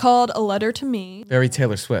 It's called A Letter to Me. Very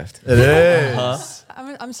Taylor Swift. It is.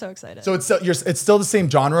 I'm so excited. So it's still the same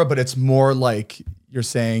genre, but it's more like you're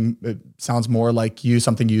saying it sounds more like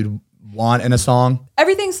something you'd want in a song.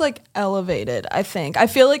 Everything's like elevated, I think. I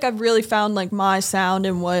feel like I've really found like my sound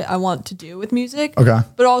and what I want to do with music. Okay.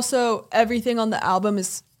 But also everything on the album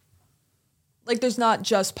is like there's not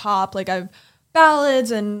just pop. Like I've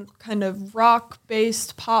ballads and kind of rock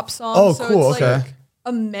based pop songs. Oh, so cool. It's Okay. like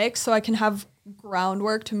a mix so I can have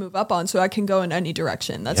groundwork to move up on so I can go in any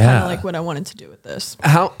direction. That's kind of like what I wanted to do with this.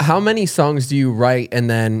 How many songs do you write and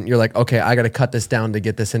then you're like, okay, I got to cut this down to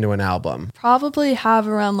get this into an album? Probably have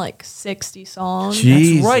around like 60 songs.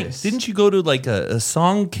 Jesus. Right. Didn't you go to like a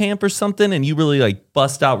song camp or something and you really like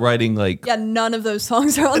bust out writing like Yeah, none of those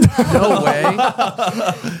songs are on the album. No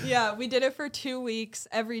way. Yeah, we did it for 2 weeks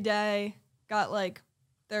every day. Got like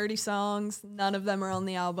 30 songs. None of them are on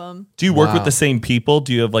the album. Do you work Wow. with the same people?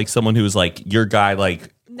 Do you have like someone who's like your guy,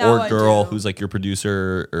 like No, or I girl do. who's like your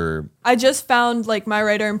producer or I just found like my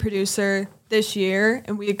writer and producer this year,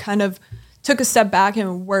 and we kind of took a step back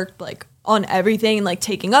and worked like on everything, like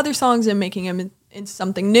taking other songs and making them into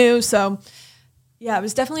something new. So yeah, it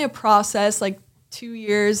was definitely a process, like 2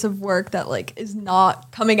 years of work that like is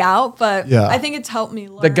not coming out, but Yeah. I think it's helped me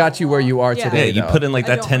learn. That got you where you are Yeah. today. yeah, you put in like I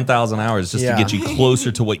that don't- 10,000 hours just Yeah. to get you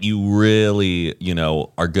closer to what you really,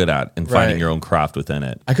 are good at and finding Right. your own craft within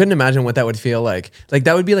it. I couldn't imagine what that would feel like. Like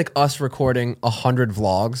that would be like us recording 100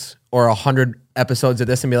 vlogs or 100 episodes of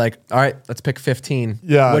this and be like, all right, let's pick 15.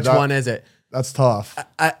 Yeah, Which that- one is it? That's tough.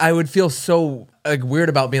 I would feel so like weird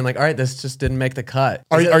about being like, all right, this just didn't make the cut.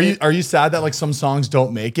 Are you sad that like some songs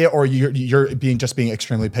don't make it, or you're being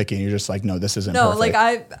extremely picky and you're just like, no, this isn't No, perfect?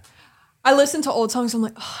 like I listen to old songs. I'm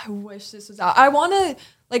like, oh, I wish this was out. I want to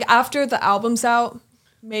like after the album's out,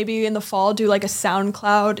 maybe in the fall, do like a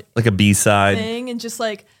SoundCloud Like a B-side. thing and just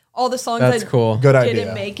like all the songs That's that cool. Good didn't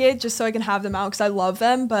idea. make it, just so I can have them out because I love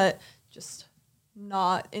them, but just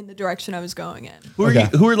not in the direction I was going in.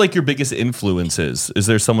 Who are like your biggest influences? Is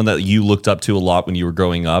there someone that you looked up to a lot when you were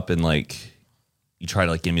growing up and like you try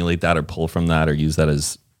to like emulate that or pull from that or use that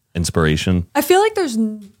as inspiration? I feel like there's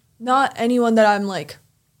not anyone that I'm like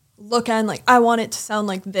look at and like I want it to sound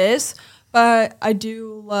like this, but I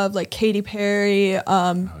do love like Katy Perry,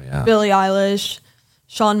 Billie Eilish,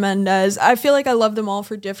 Shawn Mendes. I feel like I love them all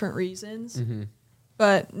for different reasons,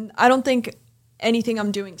 but I don't think anything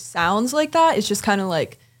I'm doing sounds like that. It's just kind of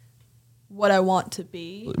like what I want to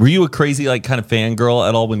be. Were you a crazy like kind of fangirl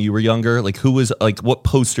at all when you were younger? Like who was like what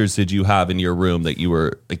posters did you have in your room that you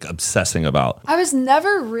were like obsessing about? I was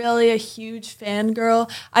never really a huge fangirl.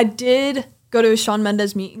 I did go to a Shawn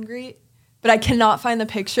Mendes meet and greet, but I cannot find the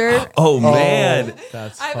picture. Oh man.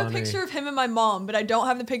 That's I have a picture of him and my mom, but I don't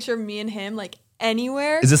have the picture of me and him like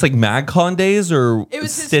anywhere. Is this like MagCon days or It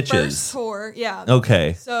was his Stitches? first tour. Yeah.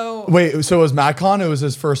 Okay. So Wait, so it was MadCon? It was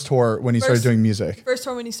his first tour when he started First- doing music. first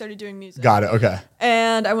tour when he started doing music. Got it. Okay.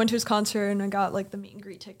 And I went to his concert and I got like the meet and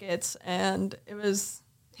greet tickets, and he was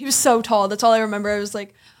so tall. That's all I remember. I was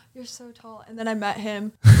like, you're so tall. And then I met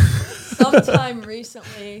him sometime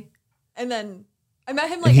recently, and then I met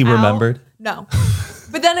him like he out. remembered? No.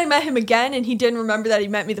 But then I met him again and he didn't remember that he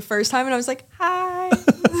met me the first time, and I was like, hi.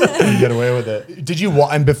 You get away with it. Did you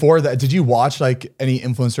and before that, did you watch like any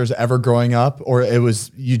influencers ever growing up, or it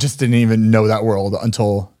was you just didn't even know that world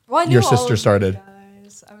until Well, I knew your all sister of started? you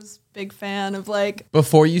guys. I was a big fan of like,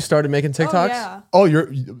 Before you started making TikToks? oh yeah. Oh,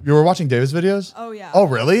 you were watching David's videos? Oh yeah. Oh,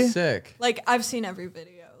 really? Sick. Like I've seen every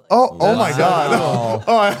video. Like, Oh my God.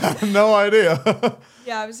 Oh, I had no idea.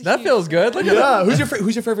 yeah, I was a That huge feels good. Look at Yeah. Who's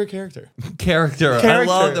your favorite character? Character. I Character.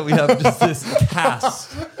 love that we have just this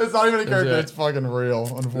cast. It's not even a character. it? It's fucking real.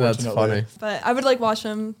 Unfortunately. That's funny. But I would like watch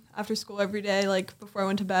them after school every day, like before I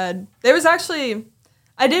went to bed. There was actually,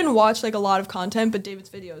 I didn't watch like a lot of content, but David's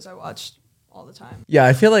videos I watched all the time. Yeah,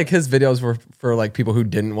 I feel like his videos were for like people who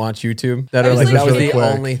didn't watch YouTube. That I are was, like like, that was really the quick.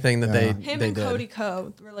 only thing that they Him they and did. Cody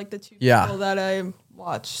Ko were like the two Yeah. people that I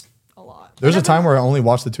watched a lot. There's a And time where I only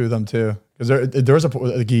watched the two of them too, because there was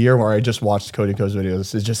a year where I just watched Cody Ko's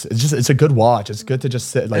videos. It's a good watch. It's good to just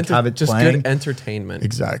sit like have it just playing. good entertainment.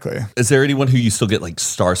 Exactly. Is there anyone who you still get like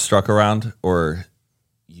starstruck around or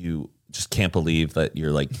you just can't believe that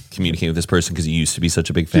you're like communicating with this person because you used to be such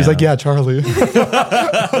a big fan. She's like, yeah, Charlie.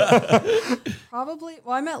 Probably.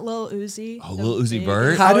 Well, I met Lil Uzi. Oh, Lil Uzi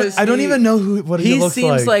Vert? I don't even know what he looks like. He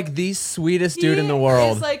seems like the sweetest dude in the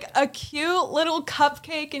world. He's like a cute little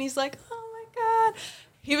cupcake, and he's like, oh my God.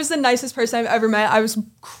 He was the nicest person I've ever met. I was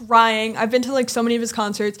crying. I've been to like so many of his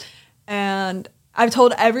concerts, and I've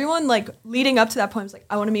told everyone like leading up to that point, I was like,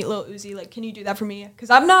 I want to meet Lil Uzi. Like, can you do that for me? Because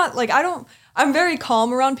I'm not like, I'm very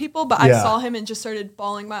calm around people, but I saw him and just started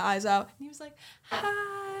bawling my eyes out. And he was like,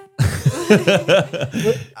 hi.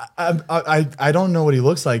 I don't know what he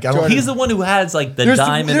looks like. He's the one who has like the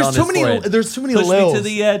diamond on his forehead. There's too many Push Lils. me to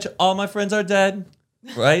the edge. All my friends are dead.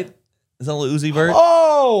 Right? Is that Lil Uzi Vert?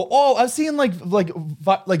 Oh! I've seen like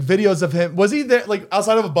videos of him. Was he there like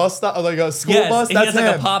outside of a bus stop, like a school bus? He That's has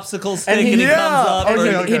like him. a popsicle stick and he comes up.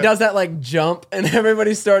 Okay. He does that like jump, and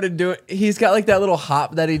everybody started doing. He's got like that little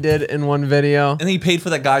hop that he did in one video. And he paid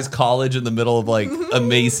for that guy's college in the middle of like a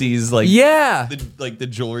Macy's, like the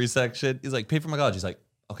jewelry section. He's like, pay for my college. He's like,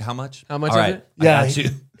 okay, how much? How much All is right, it? I got you.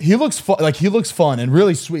 He looks fun. He looks fun and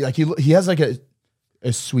really sweet. Like he has like a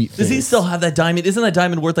sweet face. Does he still have that diamond? Isn't that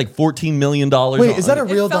diamond worth like $14 million? Wait, is that a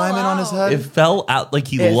real fell diamond on his out. head? It fell out, like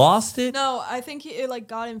he lost it? No, I think it like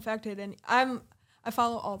got infected, and I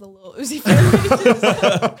follow all the Lil Uzi Vert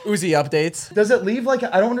pages. Uzi updates. Does it leave like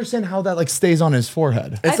I don't understand how that like stays on his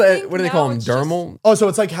forehead. It's I like think what do they now call them? it's just- Dermal. Oh, so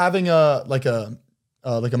it's like having a Monroe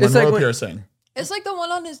like when- piercing. It's like the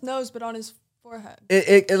one on his nose, but on his forehead.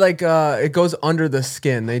 It goes under the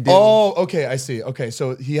skin. They do. Oh, okay, I see. Okay,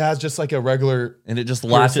 so he has just like a regular. And it just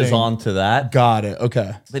latches piercing. on to that. Got it.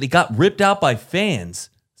 Okay. But it got ripped out by fans.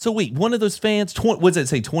 So wait, one of those fans, what does it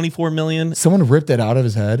say, 24 million? Someone ripped it out of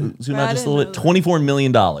his head. Zoom I out just a didn't little bit. know that. $24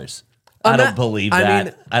 million. I don't believe I that.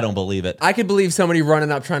 mean- I don't believe it. I could believe somebody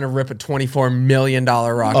running up trying to rip a $24 million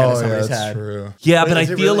rock out of somebody's head. true. Yeah, Wait, but I is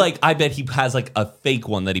it feel really? like I bet he has like a fake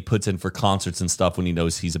one that he puts in for concerts and stuff when he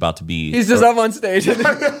knows he's about to be. He's just up on stage.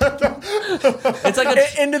 It's like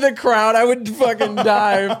a Into the crowd. I would fucking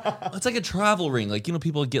dive. it's like a travel ring. Like, you know,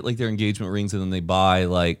 people get like their engagement rings and then they buy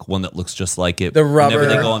like one that looks just like it. The rubber.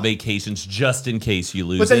 Whenever they go on vacations, just in case you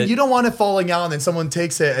lose But then it. you don't want it falling out, and then someone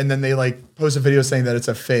takes it, and then they like post a video saying that it's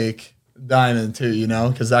a fake diamond too, you know,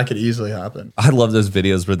 because that could easily happen. I love those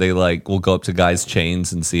videos where they like will go up to guys'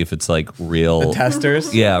 chains and see if it's like real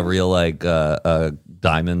Testers. Yeah, real like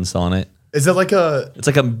diamonds on it. Is it like a It's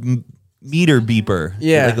like a meter beeper.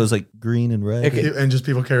 Yeah. It goes like green and red. Okay. and just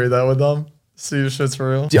people carry that with them? See if shit's for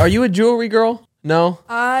real. Are you a jewelry girl? No.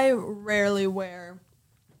 I rarely wear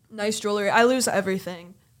nice jewelry. I lose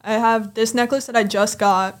everything. I have this necklace that I just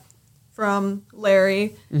got from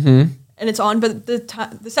Larry, and it's on. But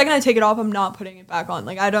the second I take it off, I'm not putting it back on.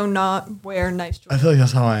 Like, I do not wear nice I jewelry. feel like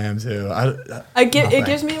that's how I am too. It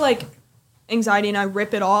gives me like anxiety, and I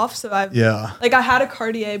rip it off. So I Yeah. like I had a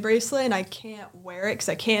Cartier bracelet, and I can't wear it because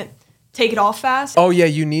I can't take it off fast. Oh yeah,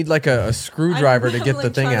 you need like a screwdriver to get the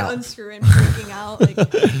thing trying out. To unscrew and freaking out. Like,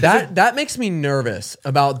 That makes me nervous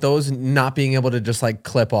about those not being able to just like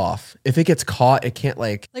clip off. If it gets caught, it can't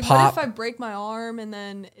like pop. what if I break my arm and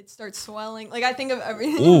then it starts swelling? Like, I think of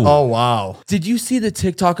everything. Ooh. Oh wow. Did you see the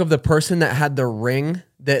TikTok of the person that had the ring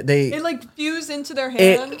that they It like fused into their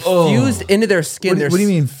hand. it fused into their skin? What do you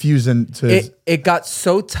mean fusing to? It got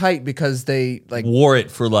so tight because they like Wore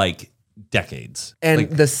it for like decades. and Like,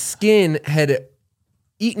 the skin had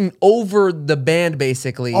eaten over the band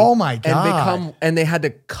basically. Oh my God. And they had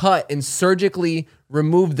to cut and surgically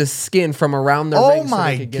remove the skin from around the Oh ring so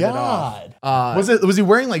my they could get it off. God. Was he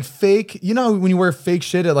wearing like fake? You know when you wear fake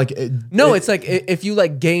shit, No, it's like if you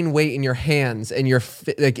like gain weight in your hands and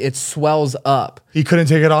like it swells up, he couldn't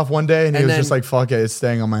take it off one day, and he And was then- just like, "Fuck it, it's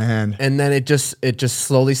staying on my hand." and then it just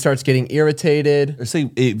slowly starts getting irritated. or say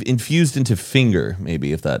it infused into finger,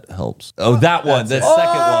 maybe if that helps. Oh, that one, the second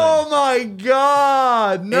Oh one. my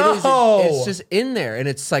God, no! It's just in there and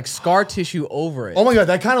it's like scar tissue over it. Oh my God,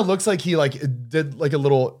 that kind of looks like he like did like a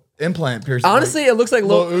little implant piercing. Honestly, it looks like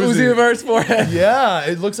Lil Lil Uzi Uzi. Vert's forehead. Yeah,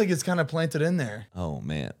 it looks like it's kind of planted in there. Oh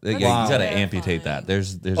man, yeah, you Wow. gotta Terrifying. amputate that.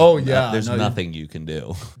 There's Oh, yeah, there's no, nothing you can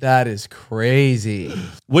do. That is crazy.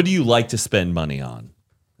 What do you like to spend money on?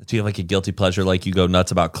 Do you have like a guilty pleasure? Like you go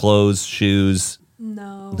nuts about clothes, shoes?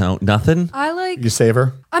 No. No, nothing. I like. You save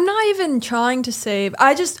her? I'm not even trying to save.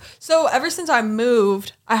 So ever since I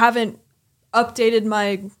moved, I haven't updated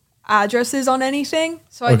my addresses on anything.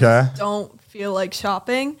 So I Okay. just don't feel like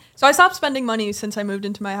shopping. So I stopped spending money since I moved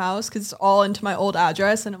into my house because it's all into my old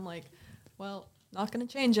address. And I'm like, well, not going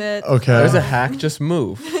to change it. Okay. There's a hack, just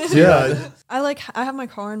move. Yeah, I have my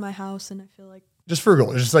car in my house and I feel like just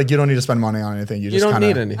frugal. It's just like you don't need to spend money on anything. You just don't kinda,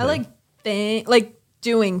 need anything. I like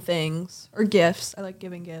doing things or gifts. I like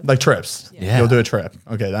giving gifts. Like trips. Yeah. You'll do a trip.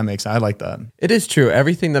 Okay, that makes sense. I like that. It is true.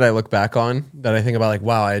 Everything that I look back on, that I think about, like,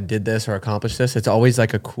 wow, I did this or accomplished this, it's always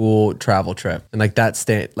like a cool travel trip, and like that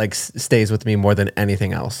stays with me more than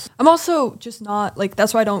anything else. I'm also just not like,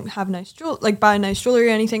 that's why I don't have buy nice jewelry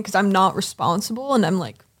or anything, because I'm not responsible, and I'm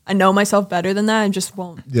like, I know myself better than that. I just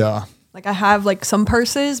won't. Yeah. Like, I have like some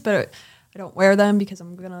purses, but I don't wear them because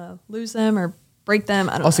I'm gonna lose them or break them.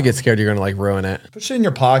 I don't Also know. get scared you're gonna like ruin it. Put shit in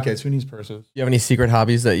your pockets. Who needs purses? You have any secret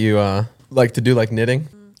hobbies that you like to do, like knitting?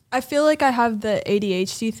 I feel like I have the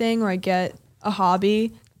ADHD thing where I get a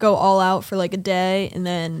hobby, go all out for like a day, and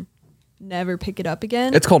then never pick it up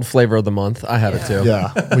again. It's called Flavor of the Month. I have it too.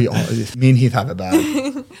 Yeah. Me and Heath have it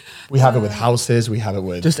bad. We have it with houses. We have it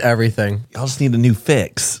with. Just everything. Y'all just need a new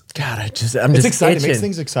fix. God, I'm it's just exciting. itching. It makes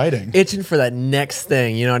things exciting. Itching for that next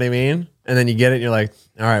thing. You know what I mean? And then you get it and you're like,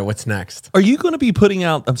 all right, what's next? Are you going to be putting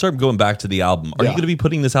out? I'm sorry, I'm going back to the album. Are you Yeah. going to be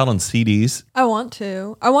putting this out on CDs? I want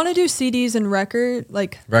to. I want to do CDs and records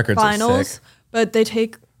Records are vinyls, sick. but they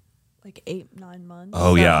take like 8-9 months.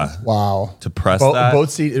 Oh So yeah, Wow. to press Both that.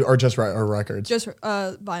 CD or just or records. Just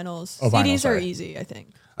vinyls. Oh, vinyl, CDs are sorry. easy, I think.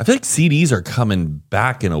 I feel like CDs are coming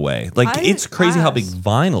back in a way. Like it's crazy how big Yes.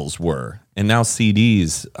 vinyls were, and now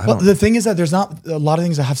CDs. Well, the thing is that there's not a lot of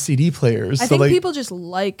things that have CD players. I so think like people just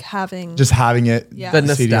like having. just having it. Yeah.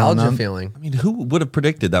 The CD on nostalgia them. feeling. I mean, who would have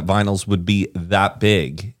predicted that vinyls would be that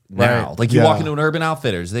big now? Right. Like you Yeah. walk into an Urban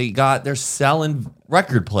Outfitters, they're selling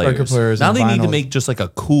record players. Record players Now and they need to vinyls. make just like a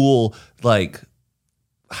cool like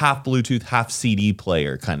half Bluetooth, half CD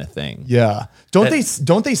player kind of thing. Yeah. Don't they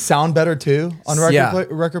sound better too on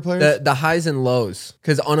record players? The highs and lows,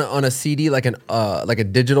 because on a CD, like a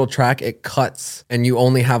digital track, it cuts and you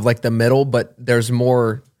only have like the middle, but there's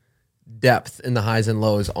more depth in the highs and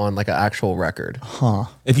lows on like an actual record.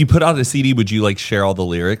 If you put out a CD, would you like share all the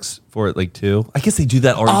lyrics for it like too? I guess they do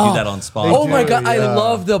that already. Do that on Spotify. Oh my god, I yeah.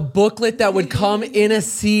 love the booklet that would come in a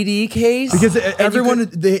CD case. because everyone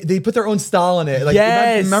they put their own style in it. Like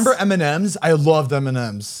Yes. remember M&Ms? I loved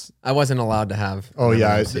M&Ms. I wasn't allowed to have. Oh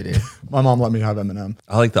yeah, a CD. my mom let me have M&M.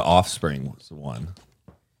 I like the Offspring was the one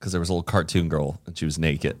because there was a little cartoon girl and she was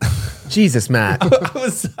naked. Jesus, Matt.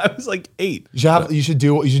 I was like 8. You should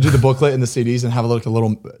do the booklet in the CDs and have a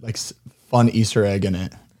little like fun Easter egg in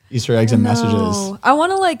it. Easter eggs and messages. No. I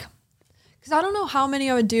want to because I don't know how many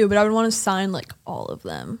I would do, but I would want to sign like all of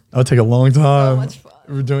them. That would take a long time. much fun.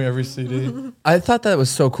 We're doing every CD. I thought that was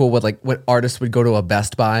so cool with like when artists would go to a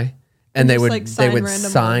Best Buy and they just, would like, they sign would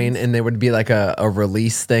random sign ones. and there would be like a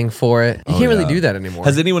release thing for it. You can't really do that anymore.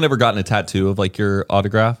 Has anyone ever gotten a tattoo of like your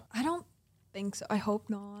autograph? I don't think so. I hope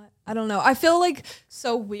not. I don't know. I feel like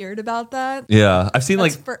so weird about that. Yeah, I've seen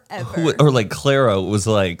That's like forever. or like Clara was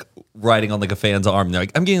like writing on like a fan's arm. And they're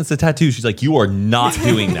like, "I'm getting this tattoo." She's like, "You are not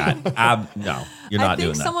doing that. No, you're not I doing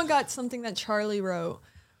think that." someone got something that Charlie wrote,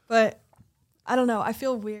 but I don't know. I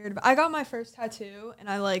feel weird. I got my first tattoo and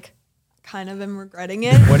I like kind of am regretting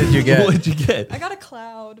it. What did you get? What did you get? I got a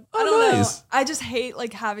cloud. Oh, I don't nice. know. I just hate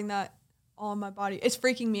like having that on my body. It's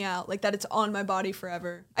freaking me out, like that it's on my body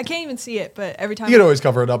forever. I can't even see it, but every time You could always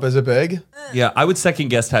cover it up. Is it big? Yeah, I would second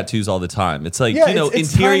guess tattoos all the time. It's like, Yeah, you know,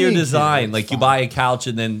 it's interior tiny, design. it's Like you fine. buy a couch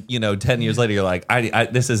and then, 10 years later, you're like, I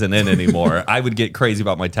this isn't in anymore. I would get crazy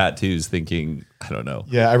about my tattoos thinking, I don't know.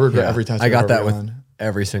 Yeah, I regret every tattoo. I got I've that ever with gotten.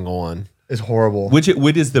 every single one. It's horrible. Which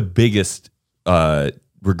is the biggest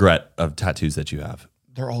regret of tattoos that you have?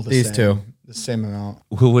 They're all the These same. two. The same amount.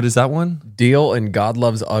 What is that one? Deal and God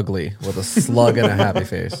Loves Ugly with a slug and a happy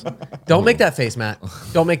face. Don't make that face, Matt.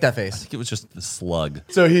 Don't make that I face. think it was just the slug.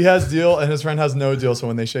 So he has deal and his friend has no deal. So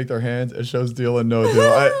when they shake their hands, it shows deal and no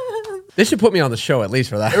deal. They should put me on the show at least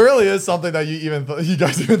for It that. really is something that you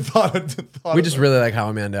guys even thought We of. just really like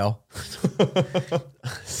Howie Mandel.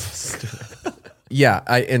 Yeah,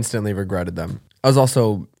 I instantly regretted them. I was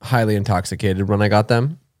also highly intoxicated when I got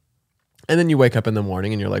them. And then you wake up in the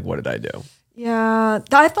morning and you're like, what did I do? Yeah,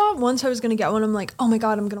 I thought once I was gonna get one. I'm like, oh my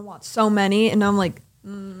god, I'm gonna want so many, and now I'm like,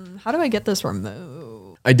 how do I get this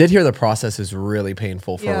removed? I did hear the process is really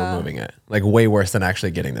painful for Yeah. removing it. Like way worse than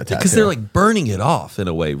actually getting the tattoo. Because they're like burning it off in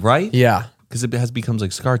a way, right? yeah. Because it becomes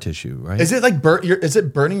like scar tissue, right? Is it like is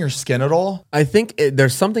it burning your skin at all? I think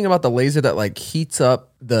there's something about the laser that like heats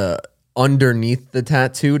up the underneath the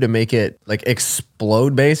tattoo to make it like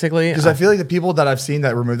explode basically. Because I feel like the people that I've seen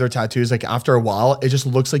that remove their tattoos, like after a while, it just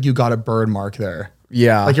looks like you got a burn mark there.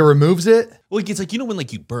 Yeah. Like it removes it. Well, it's like, when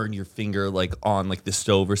like you burn your finger like on like the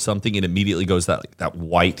stove or something, it immediately goes that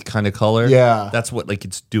white kind of color. Yeah. That's what like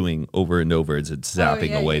it's doing over and over as it's zapping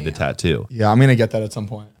yeah, away yeah, the yeah. tattoo. Yeah, I'm gonna get that at some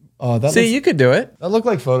point. Oh, See, you could do it. that looked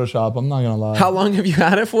like Photoshop. I'm not gonna lie. How long have you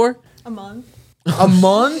had it for? A month. A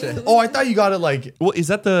month? Oh, I thought you got it like. Well, is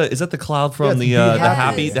that the cloud from Yeah,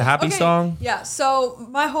 the happy Okay, song? Yeah. So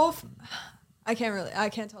my whole, I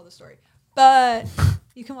can't tell the story, but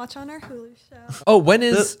you can watch on our Hulu show. Oh, when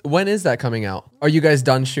is that coming out? Are you guys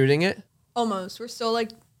done shooting it? Almost. We're still like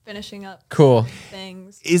finishing up. Cool.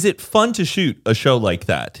 Things. Is it fun to shoot a show like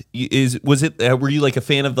that? Were you like a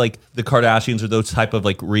fan of like the Kardashians or those type of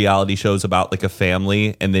like reality shows about like a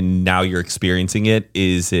family, and then now you're experiencing it?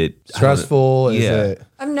 Is it Stressful? Is Yeah. it?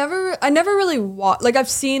 I never really watched. Like I've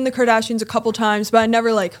seen the Kardashians a couple times, but I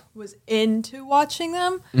never like was into watching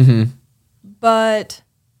them. Mm-hmm. But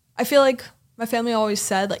I feel like my family always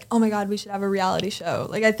said like, "Oh my God, we should have a reality show."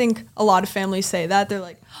 Like I think a lot of families say that. They're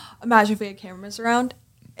like, "Imagine if we had cameras around."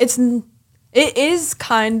 It is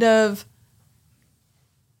kind of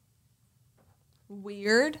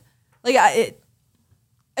weird. Like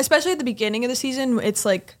especially at the beginning of the season, it's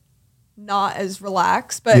like not as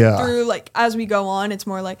relaxed, but Yeah. through like as we go on, it's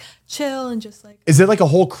more like chill and just like Is it like a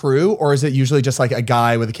whole crew, or is it usually just like a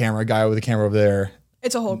guy with a camera over there?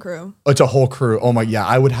 it's a whole crew. It's a whole crew. Oh my, yeah,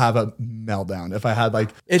 I would have a meltdown if I had like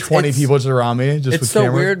It's- 20 it's- people just around me. Just It's with so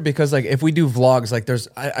cameras. weird because like if we do vlogs, like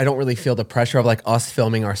I don't really feel the pressure of like us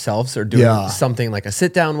filming ourselves or doing Yeah. something like a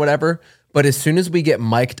sit down, whatever. But as soon as we get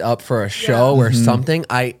mic'd up for a show or something,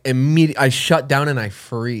 I shut down and I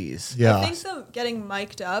freeze. Yeah. I think the getting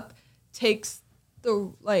mic'd up takes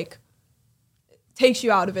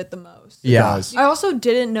you out of it the most. Yeah. does. I also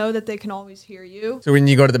didn't know that they can always hear you. So when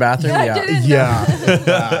you go to the bathroom, I yeah, didn't know. Yeah.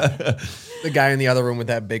 the guy in the other room with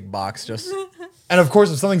that big box just. And of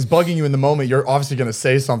course, if something's bugging you in the moment, you're obviously going to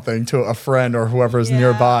say something to a friend or whoever is Yeah.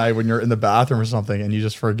 nearby when you're in the bathroom or something, and you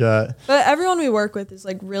just forget. But everyone we work with is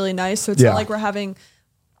like really nice, so it's Yeah. not like we're having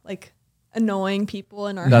like annoying people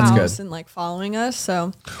in our That's house good. and like following us.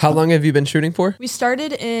 So How long have you been shooting for? we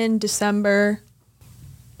started in December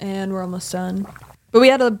and we're almost done. But we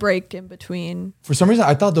had a break in between. For some reason,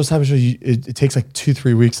 I thought those type of shows, it takes like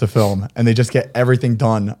 2-3 weeks to film, and they just get everything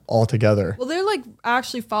done all together. Well, they're like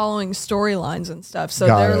actually following storylines and stuff. So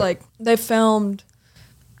Got they're it. like, they filmed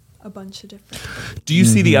a bunch of different. Do you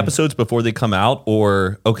see the episodes before they come out,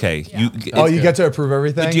 or okay? Yeah. Oh, you get to approve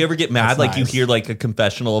everything? Do you ever get mad That's like you nice. hear like a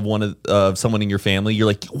confessional of one of someone in your family? You're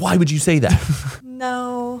like, why would you say that?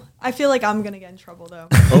 No, I feel like I'm going to get in trouble though.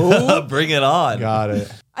 Oh, bring it on. Got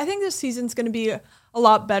it. I think this season's going to be a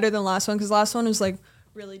lot better than last one because last one was like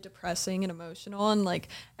really depressing and emotional, and like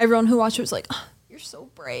everyone who watched it was like, oh, "You're so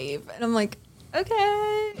brave," and I'm like,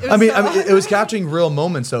 "Okay." I mean, it was capturing real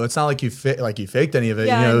moments, so it's not like you faked any of it.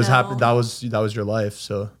 Yeah, you know, I it was know. that was your life.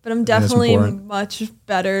 So, But I'm I think that's definitely important. much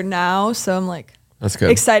better now, so I'm like That's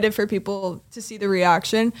good. excited for people to see the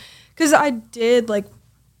reaction because I did like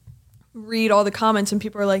read all the comments and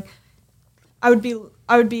people are like, I would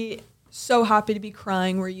be so happy to be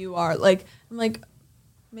crying where you are. Like I'm like,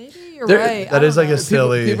 maybe you're There- right. that I is don't like a know.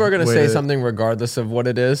 silly. People are going to way say something regardless of what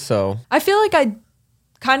it is. So I feel like I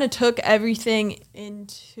kind of took everything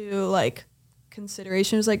into like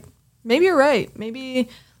consideration. It was like, maybe you're right. Maybe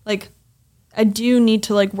like I do need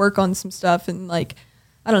to like work on some stuff and like,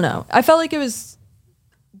 I don't know. I felt like it was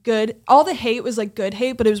good. All the hate was like good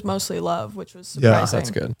hate, but it was mostly love, which was Yeah, surprising. that's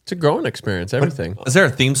good. It's a growing experience, everything. Is there a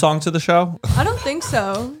theme song to the show? I don't think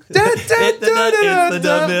so. It's the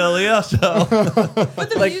Damelio show. But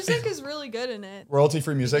the music is really good in it.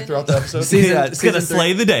 royalty-free music throughout the episode. Yeah, it's gonna season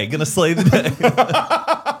slay the day. Gonna slay the day.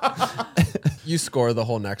 You score the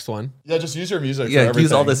whole next one. Yeah, just use your music. Yeah, for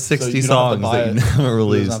use all everything, the 60 you don't have to songs buy that you it. never You don't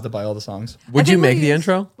released. have to buy all the songs. Would I you think make we the used-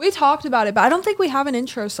 intro? We talked about it, but I don't think we have an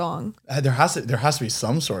intro song. There has to be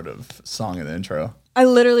some sort of song in the intro. I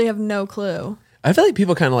literally have no clue. I feel like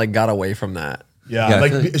people kind of like got away from that Yeah, Yeah, I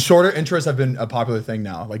like feel like- shorter intros have been a popular thing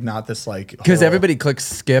now. Like not this like because whole- everybody clicks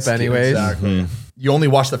skip anyways. Exactly. You only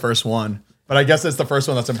watch the first one, but I guess it's the first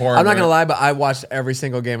one that's important. I'm not gonna right? lie, but I watched every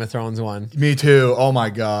single Game of Thrones one. Me too. Oh my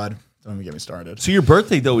god. Don't even get me started. So your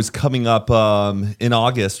birthday though is coming up in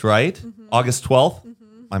August, right? August 12th.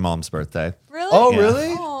 My mom's birthday. Really? Oh Yeah.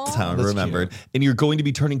 really? Aw. That's how I remembered. And you're going to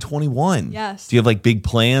be turning 21. Yes. Do you have like big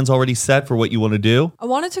plans already set for what you want to do? I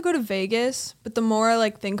wanted to go to Vegas, but the more I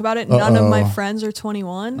like think about it, none of my friends are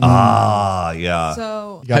 21. Ah, yeah.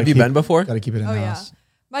 So, Gotta Have you been before? Got to keep it in oh house. yeah.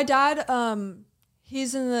 My dad,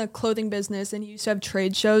 he's in the clothing business and he used to have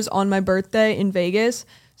trade shows on my birthday in Vegas.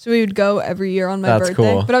 So we would go every year on my That's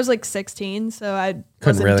birthday. cool. But I was like 16, so I Couldn't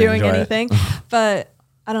wasn't really doing enjoy it. anything. But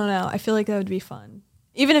I don't know. I feel like that would be fun.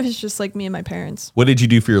 Even if it's just like me and my parents. What did you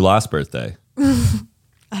do for your last birthday?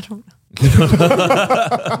 I don't know.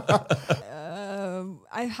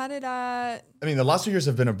 I had it at, I mean, the last 2 years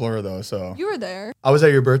have been a blur though. So you were there. I was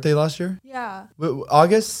at your birthday last year. Yeah.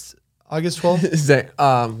 August. August 12th. Zane,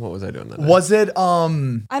 what was I doing that night? Was it I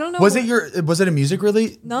don't know. Was it a music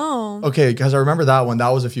release? No. Okay, because I remember that one. That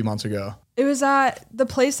was a few months ago. It was at the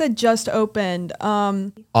place that just opened.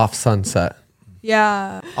 Off Sunset.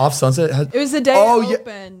 Yeah. Off Sunset. It was the day it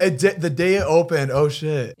opened. The day it opened. Oh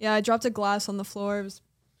shit. Yeah, I dropped a glass on the floor. It was.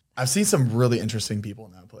 I've seen some really interesting people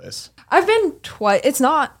in that place. I've been twice. It's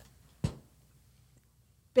not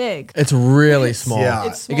big. It's really small. Yeah.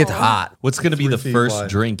 It's It gets small. hot. What's going to be 3 the feet first wide.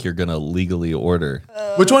 drink you're going to legally order?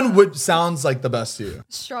 Which one sounds like the best to you?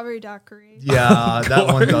 Strawberry daiquiri. Yeah, that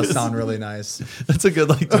one does sound really nice. That's a good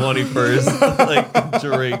like 21st like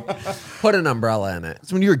drink. Put an umbrella in it.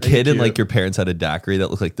 So when you were a kid and you. like your parents had a daiquiri, that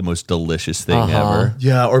looked like the most delicious thing ever.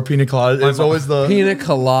 Yeah, or pina colada. It's always the. Pina This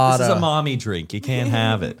colada. is a mommy drink. You can't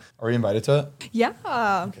have it. Are you invited to it? Yeah.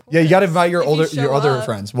 Yeah, you got to invite your If you your show other up.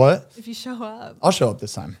 friends. What? If you show up. I'll show up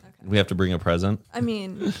this time. We have to bring a present. I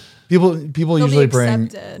mean, People they'll usually be bring.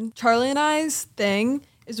 accepted. Charlie and I's thing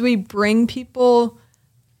is we bring people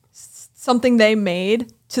something they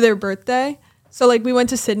made to their birthday. So like we went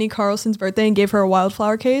to Sydney Carlson's birthday and gave her a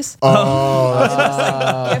wildflower case.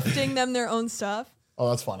 Gifting them their own stuff. Oh,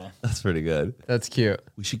 that's funny. That's pretty good. That's cute.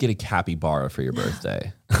 We should get a capybara for your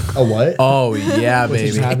birthday. A what? Oh yeah,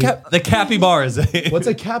 baby. The capybara is What's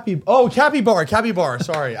a cappy? Oh, capybara. Capybara.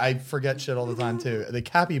 Sorry, I forget shit all the time too. The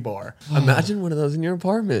capybara. Imagine one of those in your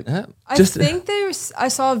apartment. I think I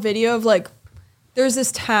saw a video of like there's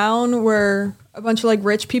this town where a bunch of like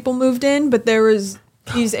rich people moved in, but there was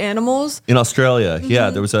these animals. in Australia. Yeah,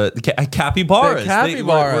 there was a capybaras. The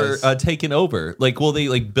capybaras. They were taken over. Like, well, they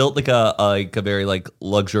like built like a very like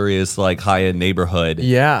luxurious like high end neighborhood.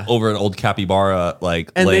 Yeah. over an old capybara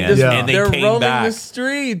like And land, they just and they they're came roaming back. the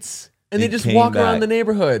streets. And They they just came walk back. around the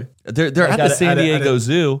neighborhood. They're at got the it, San at it, at Diego it.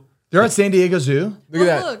 Zoo, They're at San Diego Zoo. Look at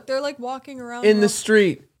that. Look, they're like walking around In the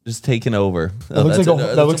street. just taken over. That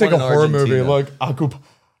looks like a horror movie. Look,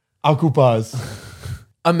 Akupas.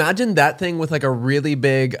 Imagine that thing with like a really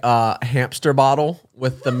big hamster bottle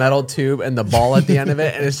with the metal tube and the ball at the end of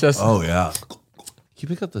it, and it's just Oh yeah. Can you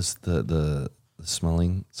pick up this the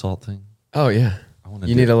smelling salt thing? oh yeah. wanna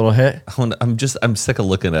You do need a little hit. I'm sick of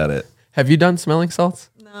looking at it. Have you done smelling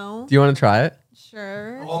salts? No. Do you want to try it?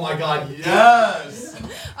 Sure. Oh my god, yes.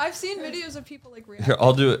 I've seen videos of people like react. Here,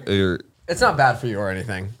 I'll do it. Here. It's not bad for you or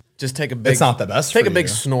anything. Just take a big. It's not the best. Take for a big you.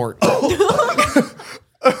 snort.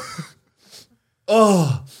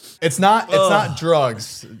 It's not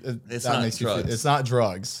drugs. It's That not makes you drugs. It's not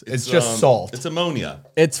drugs. It's just salt. It's ammonia.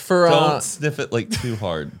 It's for Don't sniff it like too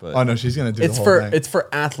hard. But Oh no, she's gonna do it's the whole for thing. it's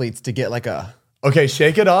for athletes to get like a. Okay,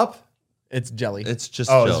 shake it up. It's jelly. it's just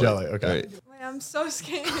Oh, jelly. it's jelly, okay. Right. Wait, I'm so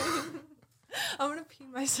scared. I'm gonna pee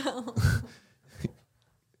myself.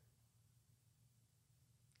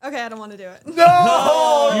 Okay, I don't want to do it. No,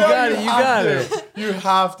 You got it, you got it. You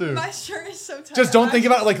have to. My shirt is so tight. Just don't think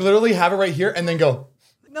about it. Like literally have it right here and then go.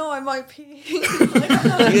 No, I might pee.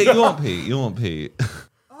 Yeah, you won't pee. You won't pee.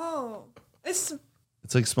 Oh, it's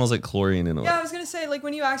It's like smells like chlorine in a way. yeah. I was gonna say like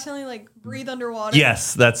when you accidentally like breathe underwater.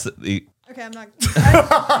 Yes, that's the. Okay, I'm not. I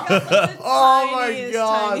got, like, the Oh my tiniest,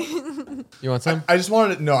 God. tiny- You want some? I just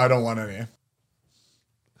wanted to. No, I don't want any.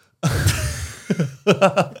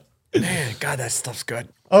 Man, God, that stuff's good.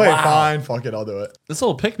 Okay, fine. Fuck it. I'll do it. This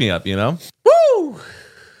will pick me up, you know. Woo!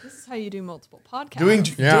 This is how you do multiple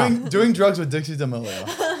podcasts. Doing drugs with Dixie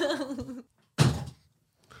Damelio.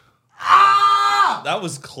 That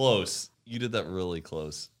was close. You did that really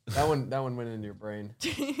close. That one went into your brain.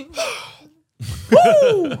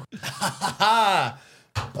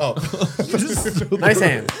 Oh, Nice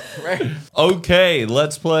hands. Right. Okay,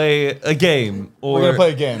 let's play a game. we're gonna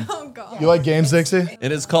play a game. Oh god. You like games, Dixie?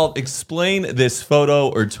 And it's called Explain This Photo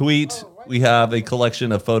or Tweet. We have a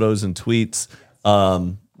collection of photos and tweets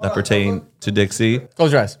that pertain to Dixie.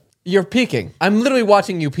 Close your eyes. You're peeking. I'm literally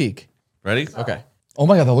watching you peek. Ready? Okay. Oh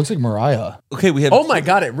my god, that looks like Mariah. Okay, we have. Oh my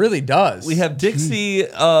God, it really does. We have Dixie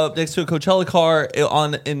next to a Coachella car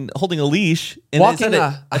and holding a leash. And walking is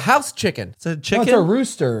a house chicken. It's a No, chicken. it's a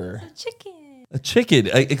rooster. Chicken. A chicken.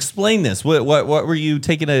 Explain this. What were you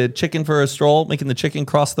taking a chicken for a stroll, making the chicken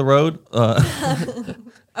cross the road? I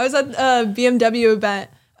was at a BMW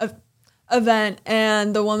event,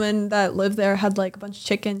 and the woman that lived there had like a bunch of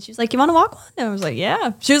chickens. She was like, "You want to walk one?" And I was like,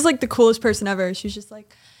 "Yeah." She was like the coolest person ever. She was just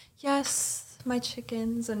like, "Yes, my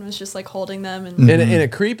chickens," and was just like holding them. And In a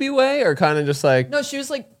creepy way, or kind of just like, no, she was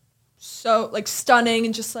like so like stunning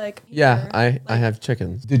and just like yeah, here. I have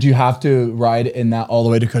chickens. Did you have to ride in that all the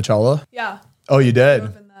way to Coachella? Yeah. Oh, you did.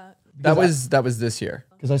 Drove in that. That was this year.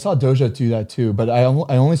 Because I saw Doja do that too, but I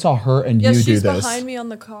only saw her and Yeah, you do she's this. behind me on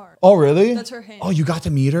the car. Oh, really? That's her hand. Oh, you got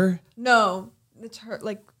to meet her? No, it's her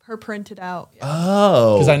like her printed out. Yeah.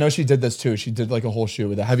 Oh. Because I know she did this too. She did like a whole shoot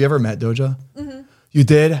with it. Have you ever met Doja? Mm-hmm. You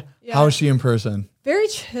did? Yeah. How is she in person? Very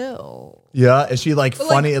chill. Yeah, is she like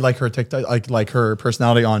funny? Like her TikTok, like her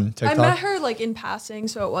personality on TikTok. I met her like in passing,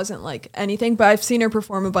 so it wasn't like anything. But I've seen her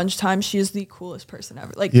perform a bunch of times. She is the coolest person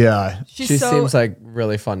ever. Like, yeah, she's She so seems like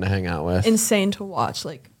really fun to hang out with. insane to watch.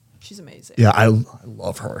 Like, she's amazing. yeah, I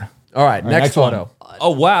love her. All right, next next one. photo.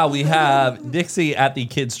 Oh wow, we have Dixie at the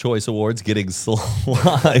Kids Choice Awards getting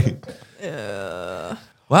slime.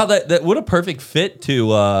 Wow, that what a perfect fit to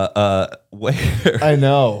wear. I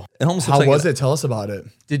know. It almost How looks like was it? Tell us about it.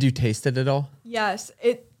 Did you taste it at all? Yes,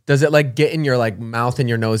 it Does it like get in your like mouth and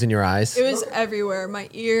your nose and your eyes? it was everywhere. My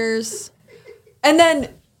ears, and then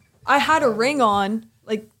I had a ring on,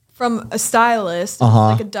 like from a stylist,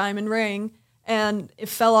 like a diamond ring, and it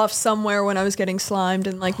fell off somewhere when I was getting slimed.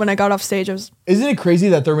 And like when I got off stage, Isn't it crazy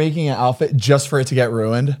that they're making an outfit just for it to get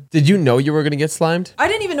ruined? Did you know you were gonna get slimed? I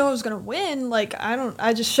didn't even know I was gonna win. Like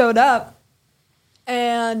I just showed up,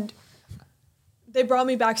 and they brought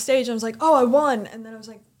me backstage. I was like, oh, I won. And then I was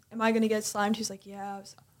like, am I gonna get slimed? He's like, yeah. I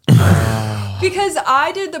was because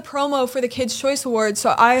I did the promo for the Kids Choice Awards,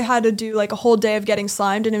 so I had to do like a whole day of getting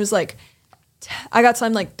slimed, and it was like I got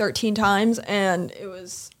slimed like 13 times, and it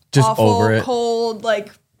was Just awful, over it. cold.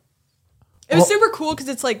 Like it was super cool because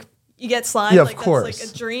it's like you get slimed, Yeah, of like course.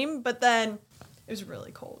 that's like a dream, but then it was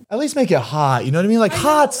really cold. At least make it hot. You know what I mean? Like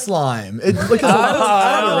hot slime. It, like,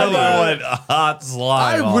 I want hot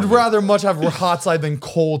slime. I would rather much have hot slime than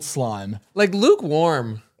cold slime. Like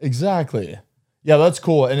lukewarm. Exactly. Yeah, that's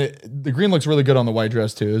cool. And the green looks really good on the white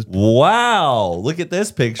dress too. Wow, look at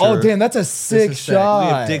this picture. Oh, damn, that's a sick is sick. shot.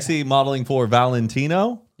 We have Dixie modeling for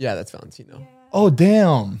Valentino. Yeah, that's Valentino. Oh,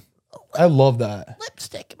 damn. I love that.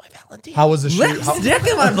 Lipstick in my Valentino. How was the shoot?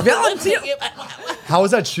 How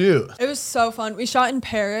was that shoot? It was so fun. We shot in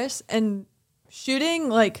Paris, and shooting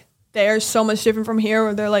like there is so much different from here,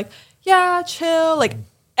 where they're like, yeah, chill. Like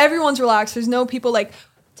everyone's relaxed. There's no people like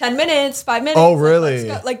 10 minutes, 5 minutes. Oh, like, really?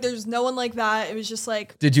 let's go. Like there's no one like that. It was just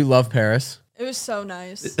like, Did you love Paris? it was so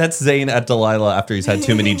nice. That's Zane at Delilah after he's had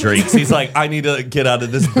too many drinks. He's like, I need to get out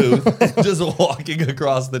of this booth. Just walking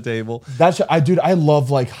across the table. I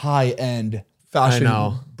love like high end fashion I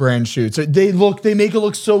know. brand shoots. They make it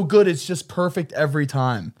look so good. It's just perfect every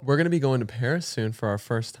time. We're gonna be going to Paris soon for our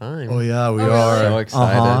first time. Oh yeah, we really? are. So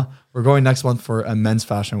excited. We're going next month for a men's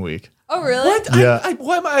fashion week. Oh really? What? Yeah.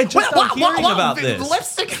 Why am I just not hearing about this?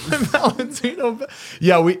 Lipstick and Valentino.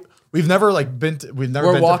 Yeah, we've never like been. We've never.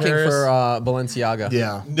 We're been walking to Paris. for Balenciaga.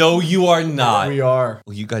 Yeah, No, you are not. we are.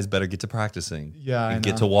 Well, you guys better get to practicing. Yeah, I and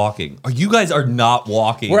get know. to walking. Or you guys are not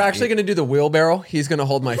walking. We're actually gonna do the wheelbarrow. He's gonna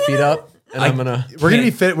hold my feet up, and I'm gonna. We're gonna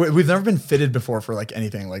be fit. We've never been fitted before for like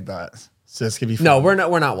anything like that. So it's gonna be fun. No, we're not.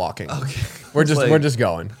 We're not walking. Okay. We're just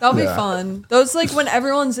going. That'll be Yeah. fun. Those like when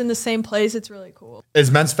everyone's in the same place, it's really cool. Is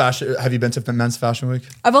men's fashion? Have you been to men's fashion week?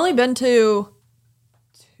 I've only been to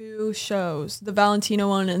 2 shows, the Valentino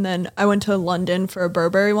one, and then I went to London for a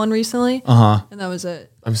Burberry one recently, and that was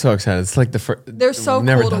it. I'm so excited. It's like the first. They're so we've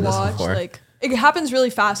never cool to done this watch. before. Like it happens really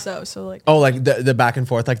fast though. So like, Oh, like the back and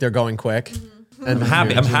forth, like they're going quick. And I'm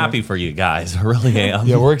happy. I'm happy for you guys. I really am.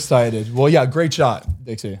 Yeah, we're excited. Well, yeah, great shot,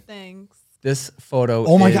 Dixie. thanks. This photo.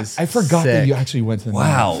 Oh my god, is I forgot that sick. you actually went to the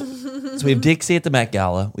Wow. So we have Dixie at the Met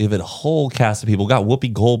Gala. We have a whole cast of people. We got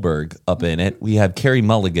Whoopi Goldberg up in it. We have Carrie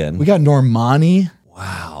Mulligan. We got Normani.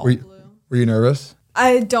 Wow. Were you nervous?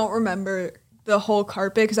 I don't remember the whole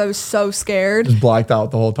carpet because I was so scared. Just blacked out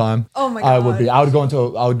the whole time. Oh my I would God. be. I would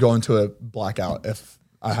go into a blackout if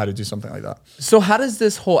I had to do something like that. So how does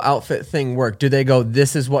this whole outfit thing work? Do they go,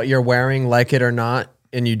 this is what you're wearing, like it or not,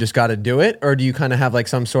 and you just got to do it? Or do you kind of have like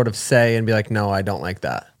some sort of say and be like, no, I don't like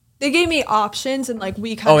that? They gave me options and like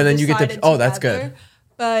we kind Oh, of and then you get to- decided oh, that's together. good.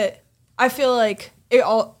 But I feel like it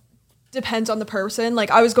all depends on the person.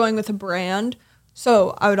 Like I was going with a brand,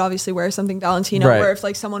 so I would obviously wear something Valentino. Right. Where if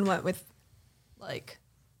like someone went with like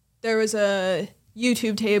there was a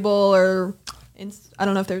YouTube table or I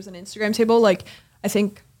don't know if there was an Instagram table. Like I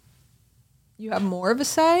think you have more of a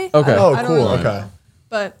say. Okay. Oh, I don't cool. really Okay. know.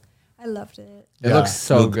 But I loved it. It Yeah. looks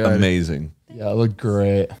so Look good. amazing. Yeah, it looked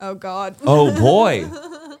great. Oh God. Oh boy.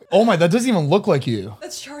 Oh my, that doesn't even look like you.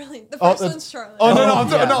 That's Charlie. The first that's- one's Charlie. Oh no,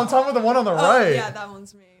 yeah. I'm talking about the one on the Oh, right. yeah, that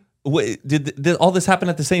one's me. Wait, did all this happen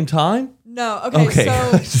at the same time? No, okay, Okay.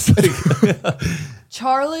 so Just like-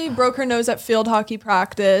 Charlie broke her nose at field hockey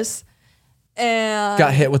practice and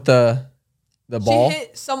Got hit with the ball. She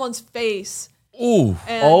hit someone's face. Ooh.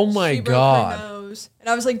 And Oh my she broke God. Her nose. And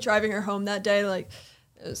I was like driving her home that day. Like,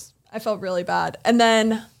 I felt really bad. And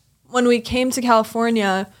then when we came to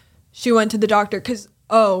California, she went to the doctor because,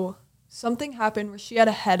 something happened where she had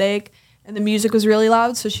a headache and the music was really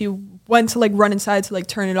loud. So she went to like run inside to like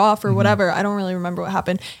turn it off or whatever. I don't really remember what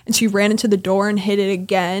happened. And she ran into the door and hit it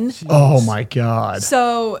again. Oh my God.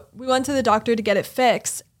 So we went to the doctor to get it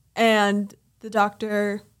fixed. And the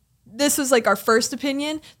doctor, this was like our first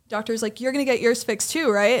opinion. The doctor was like, you're going to get yours fixed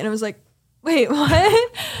too, right? And I was like, wait,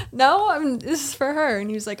 what? No, this is for her. And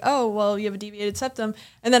he was like, oh, well, you have a deviated septum.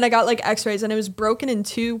 And then I got like x-rays and it was broken in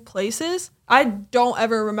 2 places. I don't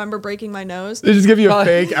ever remember breaking my nose. They just give you a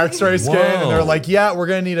fake x-ray scan and they're Whoa. like, yeah, we're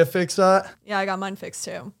going to need to fix that. Yeah, I got mine fixed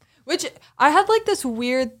too. Which I had like this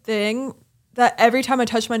weird thing that every time I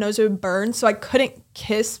touched my nose, it would burn. So I couldn't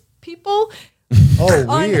kiss people. Oh,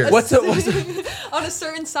 on weird. on a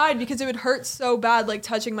certain side because it would hurt so bad, like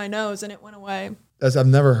touching my nose, and it went away. I've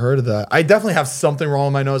never heard of that. I definitely have something wrong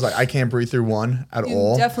with my nose. Like I can't breathe through one at You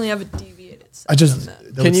all. definitely have a deviated septum. I just then.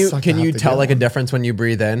 that would suck to Can have you to tell get like a one. difference when you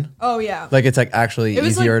breathe in? Oh yeah, Like it's like actually it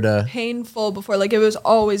was easier like to painful before. Like it was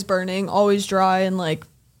always burning, always dry, and like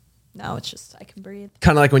now it's just I can breathe.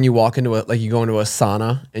 kind of like when you walk into a like you go into a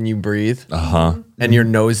sauna and you breathe and your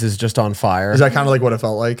nose is just on fire. Is that kind of like what it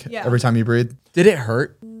felt like Yeah. every time you breathe? Did it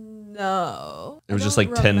hurt? No, It was I just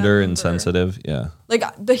don't like tender and remember. sensitive. Yeah. Like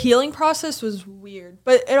the healing process was weird,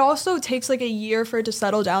 but it also takes like a year for it to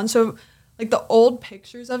settle down. So like the old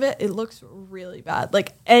pictures of it, it looks really bad.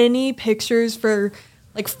 Like any pictures for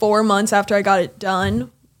like 4 months after I got it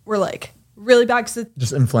done were like really bad because it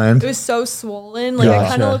Just inflamed. was so swollen. Like I kind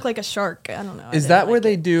Gotcha. of look like a shark. I don't know. I Is didn't that where like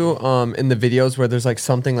they it. do in the videos where there's like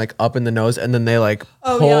something like up in the nose and then they like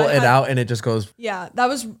Oh, pull yeah, I it had- out and it just goes. Yeah, that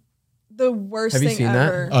was the worst Have you thing seen that?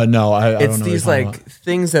 ever. No, I don't It's know. these what you're like talking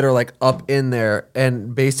things that are like up in there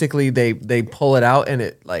and basically they pull it out and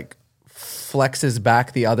it like flexes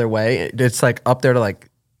back the other way. It's like up there to like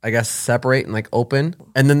I guess separate and like open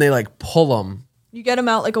and then they like pull them. You get them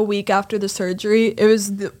out like a week after the surgery. It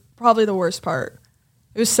was probably the worst part.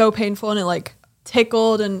 It was so painful and it like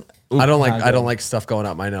tickled. And I don't like stuff going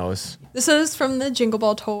up my nose. this is from the Jingle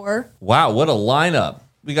Ball tour. Wow, what a lineup.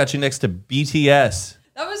 We got you next to BTS.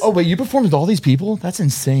 That was Oh, wait, you performed with all these people? That's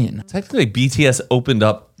insane. Technically, BTS opened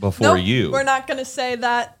up before Nope, you. We're not gonna say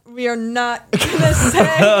that. We are not gonna say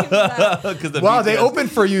that. 'Cause the Wow, they BTS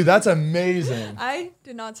opened for you. That's amazing. I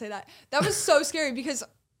did not say that. That was so scary because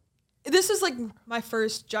this is like my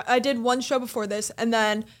first job. I did one show before this and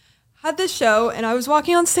then had this show and I was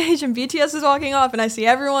walking on stage and BTS is walking off and I see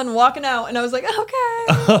everyone walking out and I was like,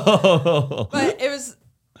 okay. But it was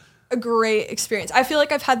a great experience. I feel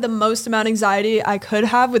like I've had the most amount of anxiety I could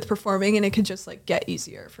have with performing and it could just like get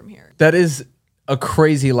easier from here. That is a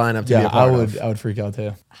crazy lineup to be Yeah, a part of. I would freak out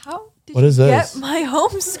too. How did What you is get this? my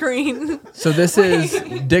home screen? So this is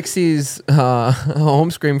Dixie's home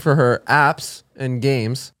screen for her apps and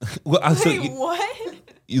games. Well, so Wait, you, what?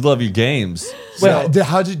 you love your games. Wait,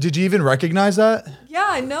 how did you even recognize that? Yeah,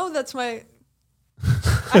 I know that's my.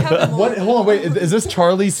 I have more. What? Hold on, wait. Is this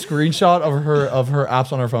Charlie's screenshot of her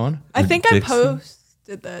apps on her phone? I think I Dixie?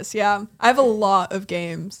 posted this. Yeah, I have a lot of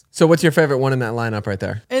games So what's your favorite one in that lineup right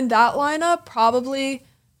there? in that lineup. Probably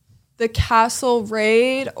the Castle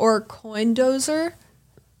Raid or Coin Dozer.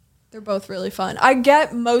 They're both really fun. I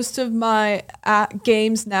get most of my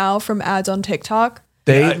games now from ads on TikTok.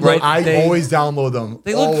 They right. I always download them.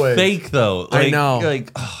 They look always. fake though. I Like, know.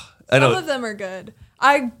 Like, I Some don't. of them are good.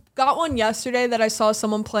 I got one yesterday that I saw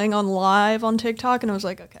someone playing on live on TikTok, and I was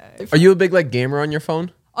like, okay. Are you a big like gamer on your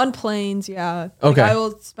phone? On planes, yeah. Okay. Like, I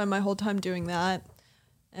will spend my whole time doing that.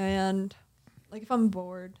 And like if I'm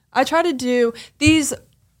bored, I try to do these.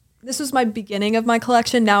 This was my beginning of my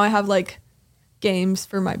collection. Now I have like games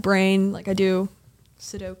for my brain. Like I do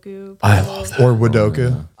Sudoku. puzzles. Or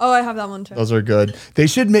Wadoku. Oh, I have that one too. Those are good. They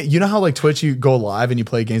should make. You know how like Twitch, you go live and you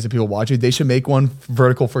play games and people watch you. They should make one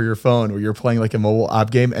vertical for your phone where you're playing like a mobile app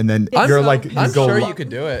game and then I'm you're so like pissed. I'm go. sure li- you could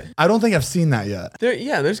do it. I don't think I've seen that yet.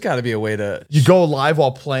 There's got to be a way to. You go live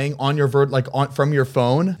while playing on your from your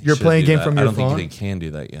phone. You're should playing a do game that. from I your don't phone. think they can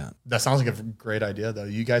do that yet. That sounds like a great idea though.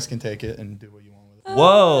 You guys can take it and do what you want with it.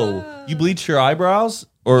 Whoa! You bleach your eyebrows?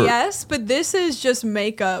 Or Yes, but this is just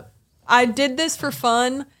makeup. I did this for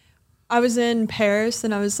fun. I was in Paris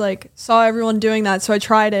and I was like, saw everyone doing that, so I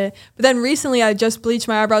tried it. But then recently I just bleached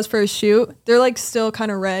my eyebrows for a shoot. They're like still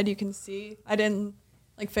kind of red, you can see. I didn't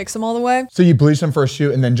like fix them all the way. So you bleached them for a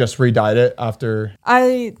shoot and then just re-dyed it after.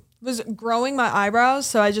 I was growing my eyebrows,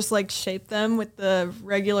 so I just like shaped them with the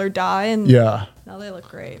regular dye and Yeah. now they look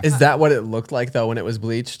great. Is that what it looked like though when it was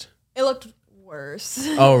bleached? It looked worse.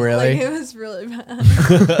 Oh, really? Like, it was really bad.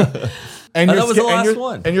 And that was the last and your,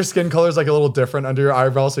 one. And your skin color is like a little different under your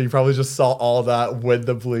eyebrow, so you probably just saw all that with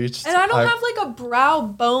the bleached. And I don't have like a brow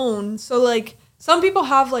bone. So like some people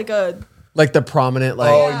have like a Like the prominent, like.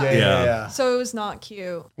 Oh Yeah. yeah. So it was not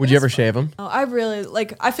cute. Would you ever shave them? No, I really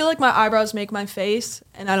like. I feel like my eyebrows make my face,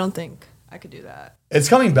 and I don't think I could do that. It's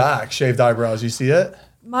coming back. Shaved eyebrows. You see it?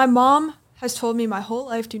 My mom has told me my whole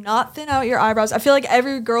life, do not thin out your eyebrows. I feel like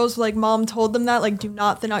every girl's like mom told them that, like, do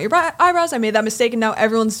not thin out your eyebrows. I made that mistake, and now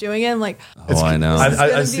everyone's doing it. I'm like, Oh, I know. This is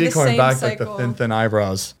gonna I be see the it coming same back like cycle. the thin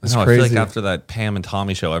eyebrows. It's No, I crazy. feel like after that Pam and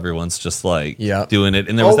Tommy show, everyone's just like Yep. doing it.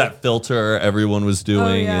 And there was Oh. that filter everyone was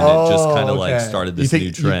doing, yeah. and it just kind of Oh, like okay. started You this think-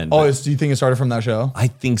 new trend. do you think it started from that show? I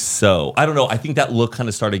think so. I don't know. I think that look kind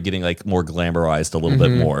of started getting like more glamorized a little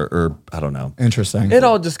bit more, or I don't know. Interesting. It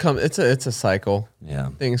all just comes. It's a cycle. Yeah.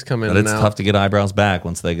 Things come in But and it's out. tough to get eyebrows back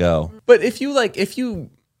once they go. But if you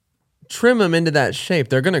trim them into that shape,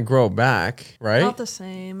 they're gonna grow back, right? not the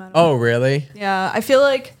same. I don't Oh, know. really? Yeah, I feel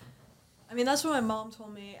like, I mean, that's what my mom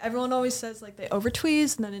told me. Everyone always says like they over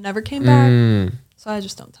tweezed and then it never came back. So I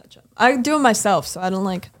just don't touch them. I do them myself, so I don't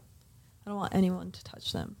want anyone to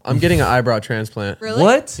touch them. I'm getting an eyebrow transplant. Really?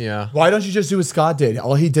 What? Yeah. Why don't you just do what Scott did?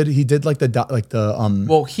 All he did like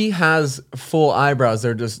Well, he has full eyebrows.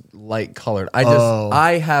 They're just light colored. Oh.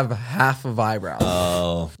 I have half of eyebrows.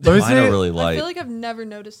 Oh, Let me mine are see. really I light. feel like I've never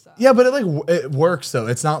noticed that. Yeah, but it works though.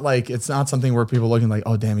 It's not something where people looking like,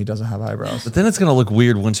 oh damn, he doesn't have eyebrows. But then it's gonna look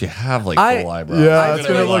weird once you have like I- full eyebrows. Yeah, I it's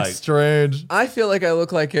feel gonna look like- strange. I feel like I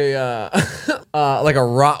look like a like a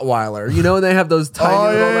Rottweiler. You know, when they have those tiny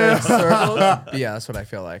Oh, little yeah, like, circles. Yeah, that's what I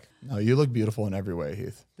feel like. No, you look beautiful in every way,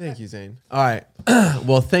 Heath. Thank you, Zane. All right.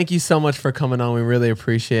 Well, thank you so much for coming on. We really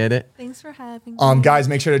appreciate it. Thanks for having me. Guys,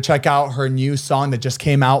 make sure to check out her new song that just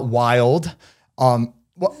came out, Wild.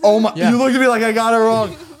 Oh my, Yeah. you looked at me like I got it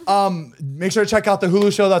wrong. Make sure to check out the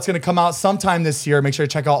Hulu show that's going to come out sometime this year. Make sure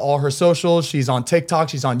to check out all her socials. She's on TikTok,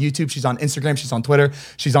 she's on YouTube, she's on Instagram, she's on Twitter,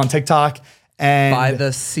 she's on TikTok. And Buy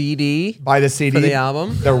the CD. buy the CD, for the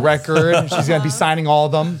album. the record. She's going to be signing all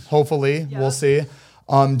of them. Hopefully, we'll see.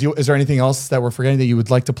 Is there anything else that we're forgetting that you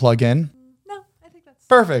would like to plug in? No, I think that's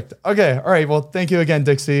Perfect. Okay. All right. Well, thank you again,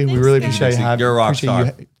 Dixie. We really guys. appreciate Dixie, having you're a rock appreciate star.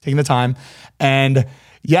 you taking the time. And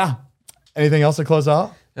yeah, anything else to close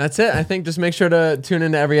out? That's it. I think just make sure to tune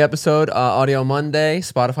into every episode. Audio Monday,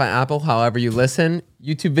 Spotify, Apple, however you listen.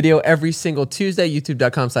 YouTube video every single Tuesday,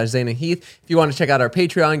 youtube.com/Zane and Heath. If you want to check out our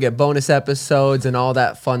Patreon, get bonus episodes and all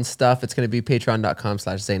that fun stuff, it's going to be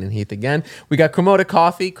patreon.com/Zane and Heath again. We got Cremota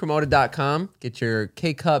Coffee, cremota.com. Get your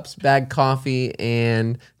K-Cups, bag coffee,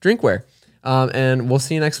 and drinkware. And we'll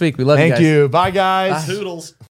see you next week. We love you guys. Thank you. Bye, guys. Toodles.